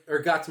 will you?" Or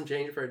got some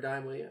change for a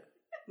dime, will you?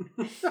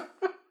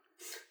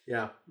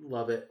 Yeah,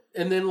 love it.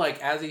 And then,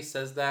 like, as he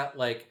says that,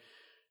 like,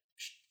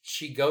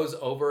 she goes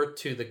over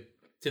to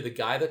the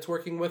guy that's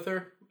working with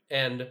her,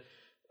 and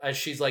as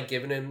she's like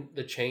giving him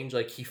the change,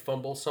 like he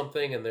fumbles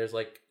something, and there's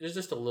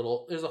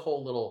a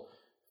whole little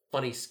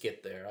funny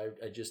skit there.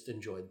 I just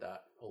enjoyed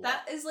that a lot.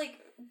 That is like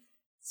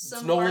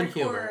some Nolan hardcore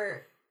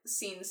humor.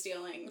 Scene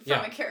stealing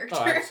from a character.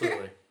 Oh,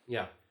 absolutely.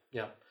 Yeah.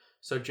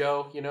 So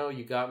Joe,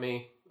 you got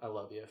me. I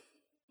love you.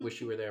 Wish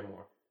you were there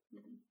more.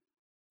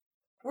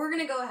 We're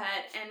gonna go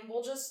ahead and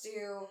we'll just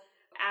do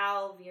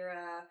Al,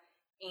 Vera,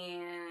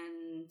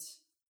 and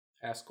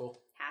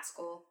Haskell.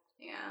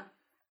 Yeah.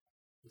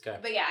 Okay.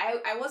 But yeah,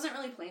 I wasn't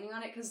really planning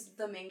on it because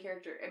the main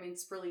character, I mean,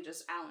 it's really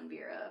just Al and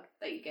Vera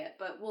that you get,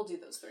 but we'll do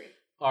those three.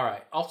 All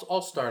right,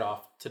 I'll start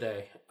off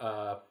today.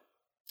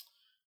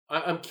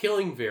 I'm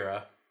killing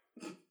Vera.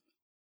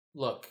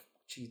 Look,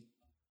 she's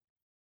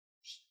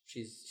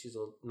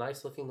a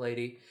nice looking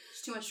lady.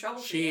 She's too much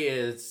trouble. She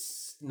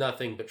is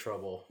nothing but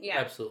trouble. Yeah,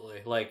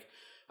 absolutely. Like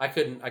I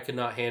could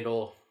not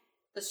handle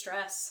the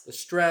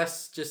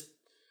stress. Just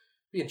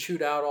being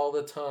chewed out all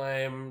the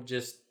time.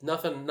 Just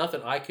nothing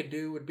I could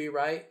do would be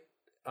right.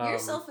 Your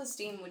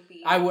self-esteem would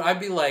be. I'd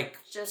be like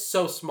just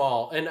so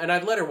small, and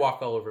I'd let her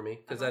walk all over me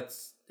because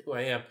that's who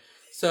I am.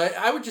 So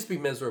I would just be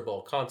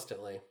miserable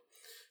constantly.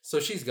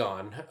 So she's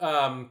gone.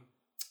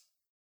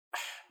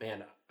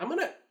 Man,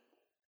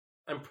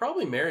 I'm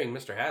probably marrying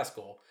Mr.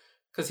 Haskell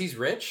because he's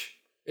rich,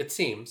 it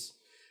seems,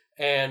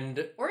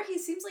 or he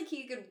seems like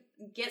he could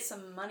get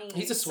some money.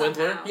 He's a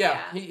swindler. Somehow.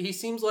 Yeah. He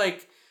seems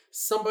like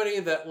somebody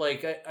that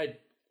like I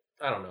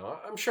don't know.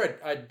 I'm sure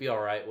I'd be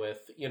all right with,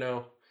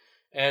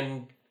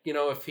 and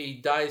if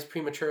he dies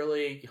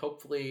prematurely,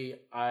 hopefully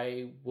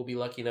I will be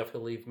lucky enough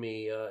he'll leave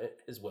me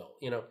his will.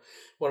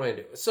 What am I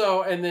gonna do?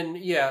 So, and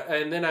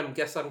then I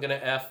guess I'm gonna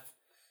F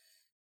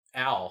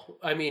Al.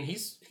 I mean,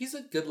 he's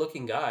a good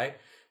looking guy,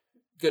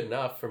 good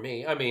enough for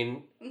me. I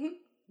mean,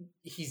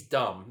 he's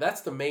dumb.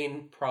 That's the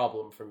main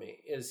problem for me.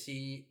 Is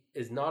he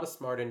is not a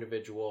smart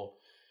individual,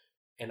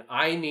 and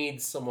I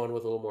need someone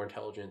with a little more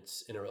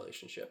intelligence in a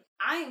relationship.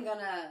 I am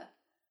gonna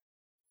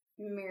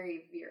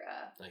marry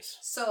Vera. Nice.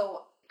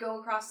 So go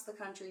across the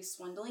country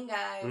swindling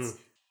guys.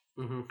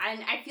 Mm-hmm.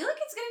 And I feel like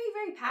it's gonna be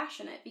very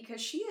passionate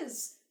because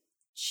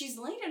she's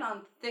laying it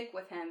on thick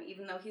with him,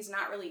 even though he's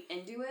not really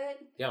into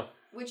it. Yeah.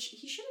 Which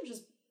he should have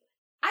just.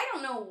 I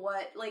don't know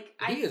what. Like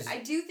I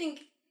do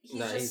think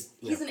he's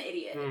an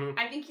idiot. Mm-hmm.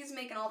 I think he's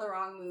making all the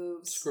wrong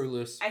moves. Screw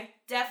loose. I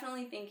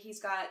definitely think he's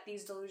got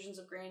these delusions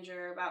of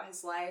grandeur about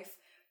his life,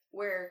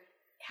 where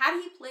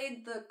had he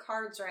played the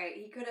cards right,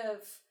 he could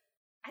have.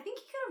 I think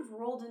he could have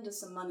rolled into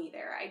some money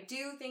there. I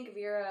do think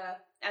Vera,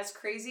 as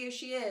crazy as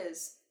she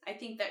is, I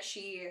think that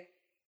she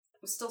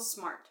was still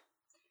smart.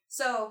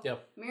 So,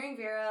 marrying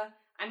Vera,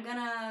 I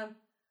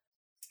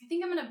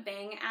think I'm gonna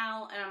bang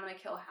Al and I'm gonna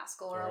kill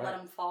Haskell, or I'll let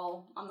him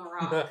fall on the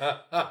rock.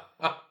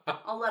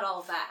 I'll let all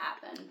of that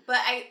happen. But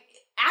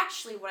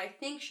what I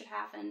think should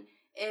happen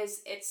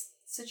is it's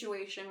a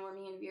situation where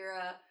me and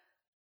Vera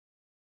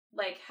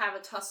have a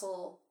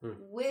tussle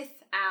with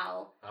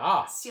Al,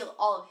 steal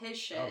all of his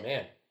shit. Oh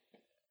man.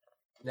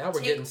 Now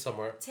we're getting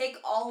somewhere. Take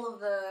all of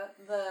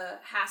the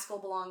Haskell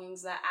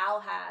belongings that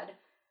Al had,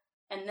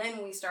 and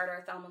then we start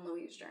our Thelma and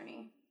Louise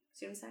journey.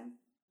 See what I'm saying?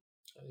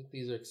 I think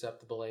these are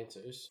acceptable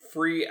answers.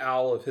 Free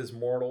Al of his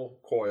mortal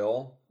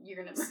coil.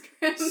 You're gonna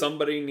murder him.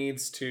 Somebody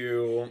needs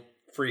to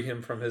free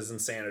him from his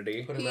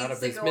insanity. Put him out of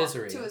his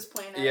misery. To his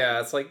planet. Yeah,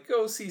 it's like,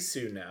 go see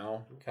Sue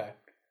now. Okay.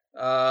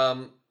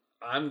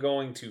 I'm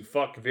going to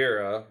fuck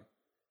Vera.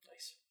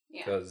 Nice.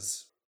 Yeah.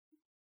 Because...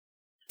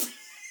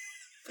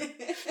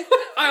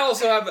 I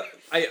also have...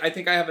 I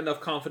think I have enough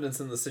confidence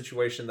in the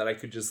situation that I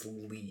could just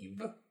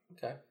leave.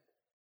 Okay.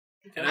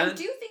 And I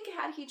do think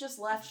had he just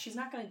left, she's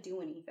not going to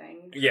do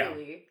anything. Yeah.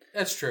 Really.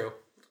 That's true.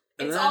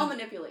 It's all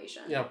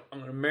manipulation. Yeah. I'm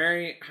going to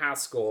marry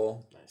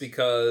Haskell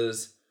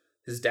because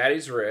his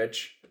daddy's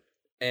rich,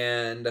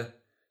 and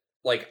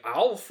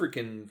I'll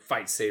freaking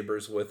fight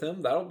sabers with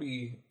him. That'll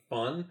be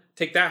fun.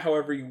 Take that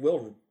however you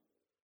will.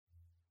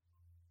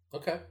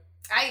 Okay.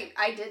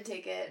 I did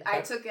take it. Okay.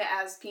 I took it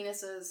as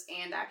penises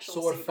and actual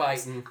sword sabers.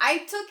 fighting. I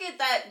took it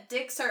that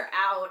dicks are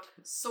out,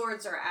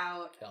 swords are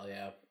out. Hell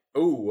yeah.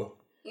 Ooh.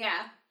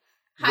 Yeah.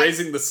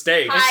 Raising the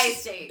stakes. High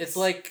stakes. It's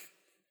like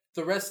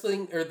the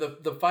wrestling or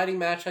the fighting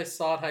match I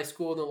saw in high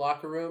school in the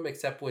locker room,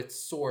 except with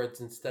swords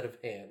instead of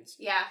hands.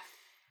 Yeah.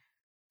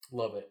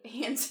 Love it.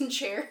 Hands and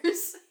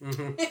chairs.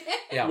 Mm-hmm.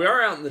 Yeah. We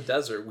are out in the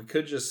desert. We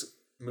could just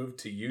move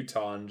to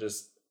Utah and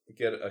just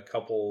get a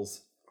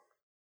couple's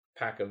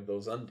pack of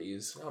those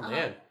undies. Oh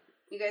man.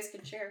 You guys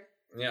can share.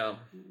 Yeah.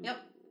 Yep.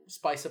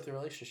 Spice up the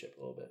relationship a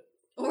little bit.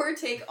 Or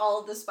take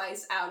all of the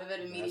spice out of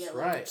it immediately. That's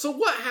right. So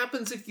what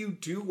happens if you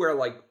do wear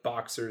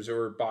boxers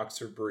or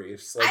boxer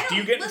briefs? Do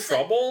you get in listen,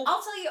 trouble?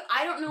 I'll tell you,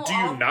 I don't know. Do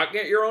you not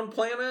get your own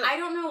planet? I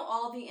don't know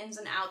all the ins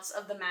and outs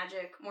of the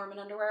magic Mormon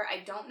underwear.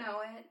 I don't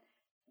know it.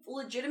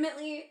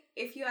 Legitimately,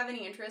 if you have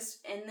any interest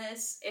in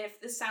this, if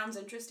this sounds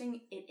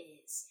interesting, it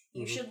is.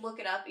 You should look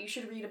it up. You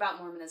should read about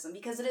Mormonism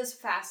because it is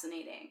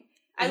fascinating.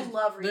 I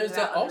love reading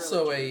about other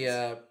also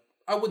religions.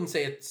 I wouldn't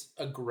say it's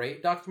a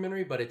great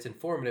documentary, but it's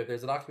informative.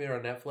 There's a documentary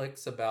on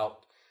Netflix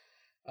about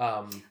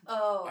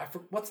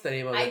what's the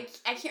name of it?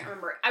 I can't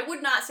remember. I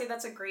would not say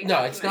that's a great No,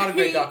 documentary. it's not a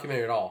great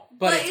documentary at all.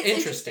 But it's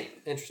interesting.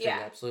 Interesting, yeah.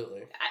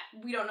 Absolutely.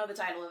 We don't know the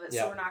title of it,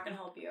 so we're not going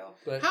to help you.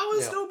 But, how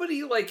has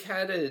nobody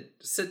had to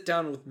sit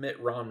down with Mitt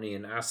Romney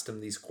and asked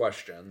him these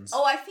questions?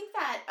 Oh, I think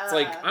that... it's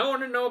I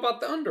want to know about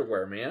the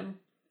underwear, man.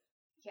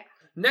 Yeah.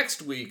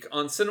 Next week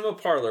on Cinema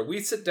Parlor, we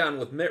sit down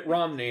with Mitt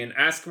Romney and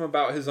ask him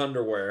about his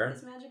underwear.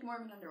 His magic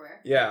Mormon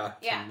underwear. Yeah.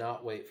 Yeah. I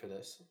cannot wait for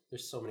this.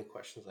 There's so many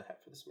questions I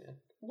have for this man.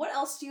 What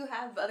else do you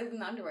have other than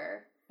the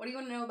underwear? What do you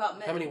want to know about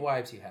Mitt? How many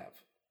wives you have?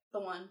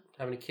 The one.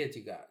 How many kids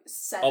you got?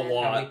 7. A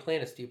lot. How many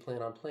planets do you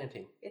plan on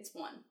planting? It's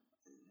 1.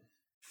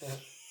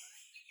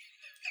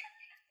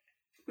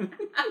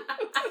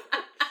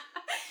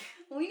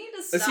 We need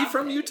to stop. Is he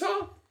from it.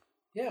 Utah?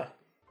 Yeah.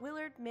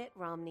 Willard Mitt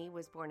Romney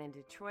was born in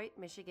Detroit,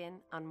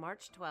 Michigan on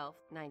March 12,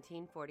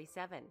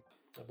 1947.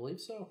 I believe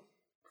so.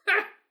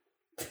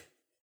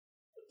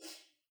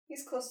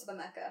 He's close to the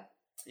Mecca.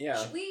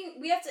 Yeah.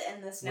 We have to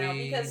end this now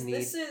because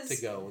this is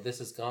to go. This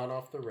has gone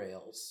off the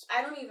rails.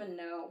 I don't even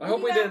know. I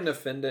hope we didn't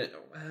offend it.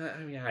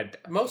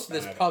 Most of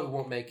this probably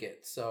won't make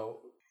it.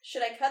 So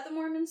should I cut the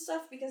Mormon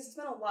stuff because it's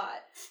been a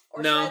lot,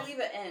 or No. should I leave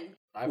it in?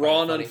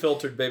 Raw and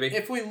unfiltered, baby.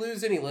 If we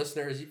lose any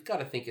listeners, you've got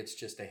to think it's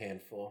just a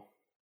handful.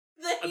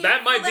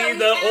 That might be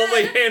the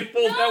only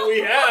handful that we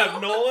have,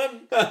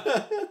 Nolan.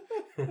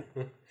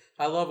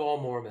 I love all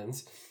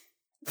Mormons.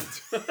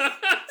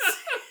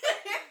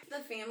 The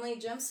family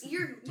jumps.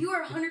 You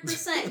are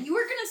 100%. You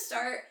are gonna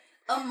start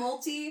a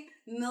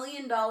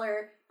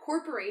multi-million-dollar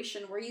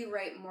corporation where you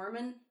write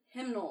Mormon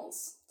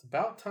hymnals. It's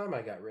about time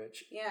I got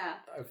rich. Yeah.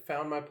 I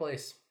found my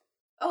place.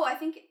 Oh, I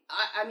think,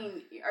 I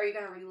mean, are you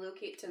going to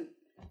relocate to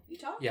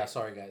Utah? Yeah,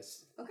 sorry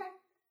guys. Okay.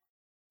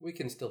 We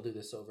can still do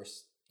this over,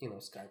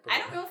 Skype. I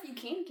don't know if you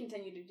can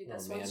continue to do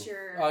this once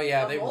you're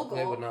they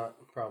mogul. would not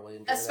probably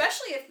enjoy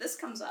Especially if this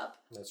comes up.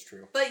 That's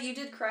true. But you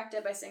did correct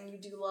it by saying you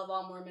do love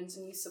all Mormons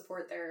and you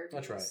support their views.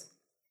 That's right.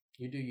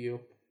 You do you.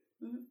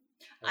 Mm-hmm.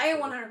 I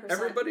 100%.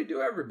 Everybody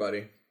do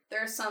everybody.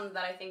 There are some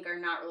that I think are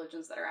not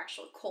religions that are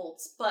actually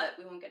cults, but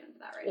we won't get into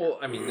that right Well,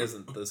 now. I mean,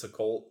 isn't this a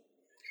cult?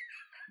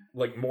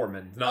 Like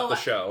Mormon, not the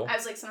show. I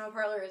was like, Cinema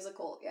Parlor is a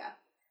cult, yeah.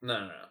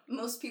 No.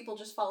 Most people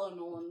just follow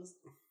Nolan's.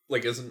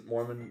 Like, isn't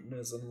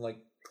Mormonism, like,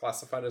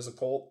 classified as a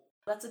cult?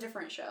 That's a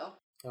different show.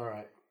 All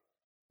right.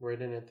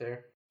 Right in it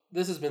there.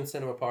 This has been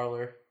Cinema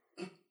Parlor.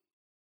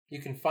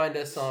 You can find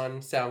us on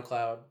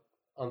SoundCloud,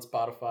 on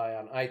Spotify,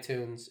 on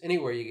iTunes,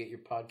 anywhere you get your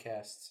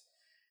podcasts.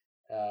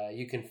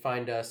 You can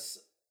find us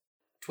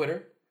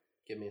Twitter.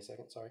 Give me a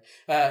second, sorry.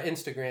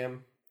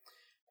 Instagram.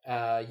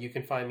 You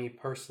can find me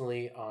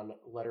personally on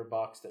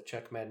Letterboxd at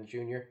Chuck Madden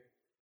Jr.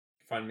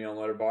 Find me on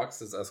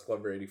Letterboxd as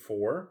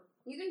SClover84.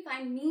 You can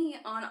find me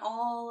on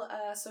all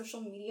social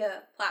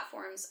media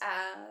platforms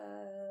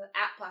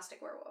at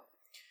Plastic Werewolf.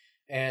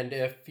 And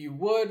if you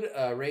would,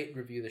 rate,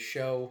 review the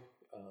show.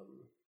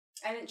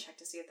 I didn't check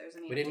to see if there's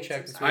any. We didn't updates, check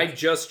I'm this sorry. I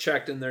just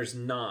checked and there's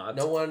not.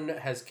 No one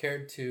has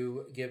cared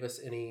to give us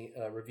any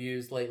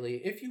reviews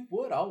lately. If you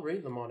would, I'll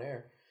read them on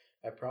air.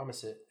 I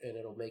promise it, and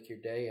it'll make your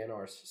day and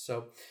ours.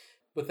 So,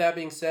 with that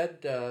being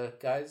said,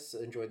 guys,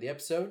 enjoy the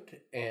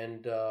episode,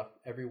 and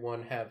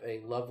everyone have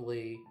a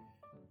lovely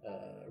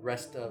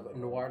rest of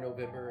Noir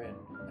November and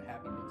a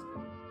happy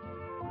Thanksgiving.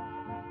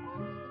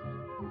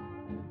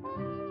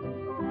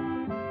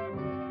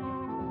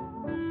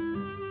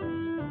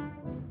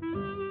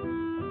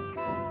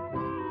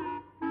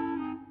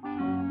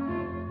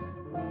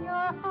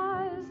 Your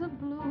eyes of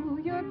blue,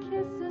 your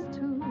kisses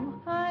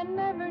too, I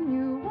never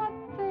knew what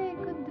they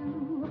could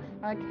do.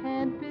 I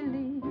can't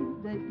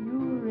believe that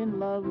you're in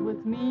love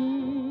with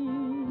me.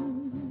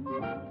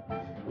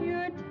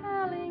 You're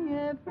telling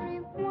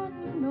everyone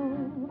you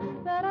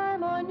know that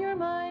I'm on your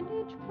mind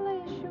each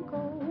place you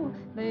go.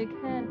 They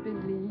can't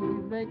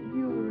believe that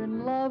you're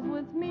in love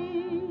with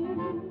me.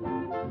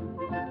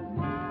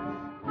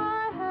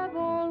 I have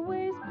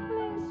always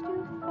placed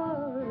you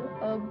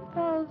far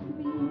above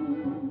me.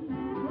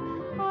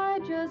 I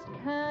just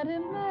can't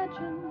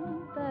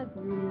imagine that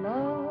you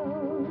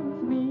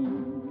love me.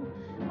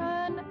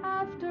 And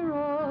after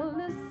all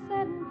is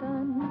said and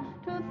done,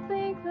 to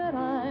think that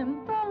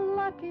I'm the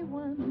lucky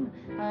one,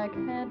 I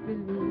can't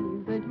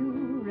believe that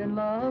you're in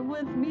love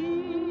with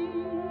me.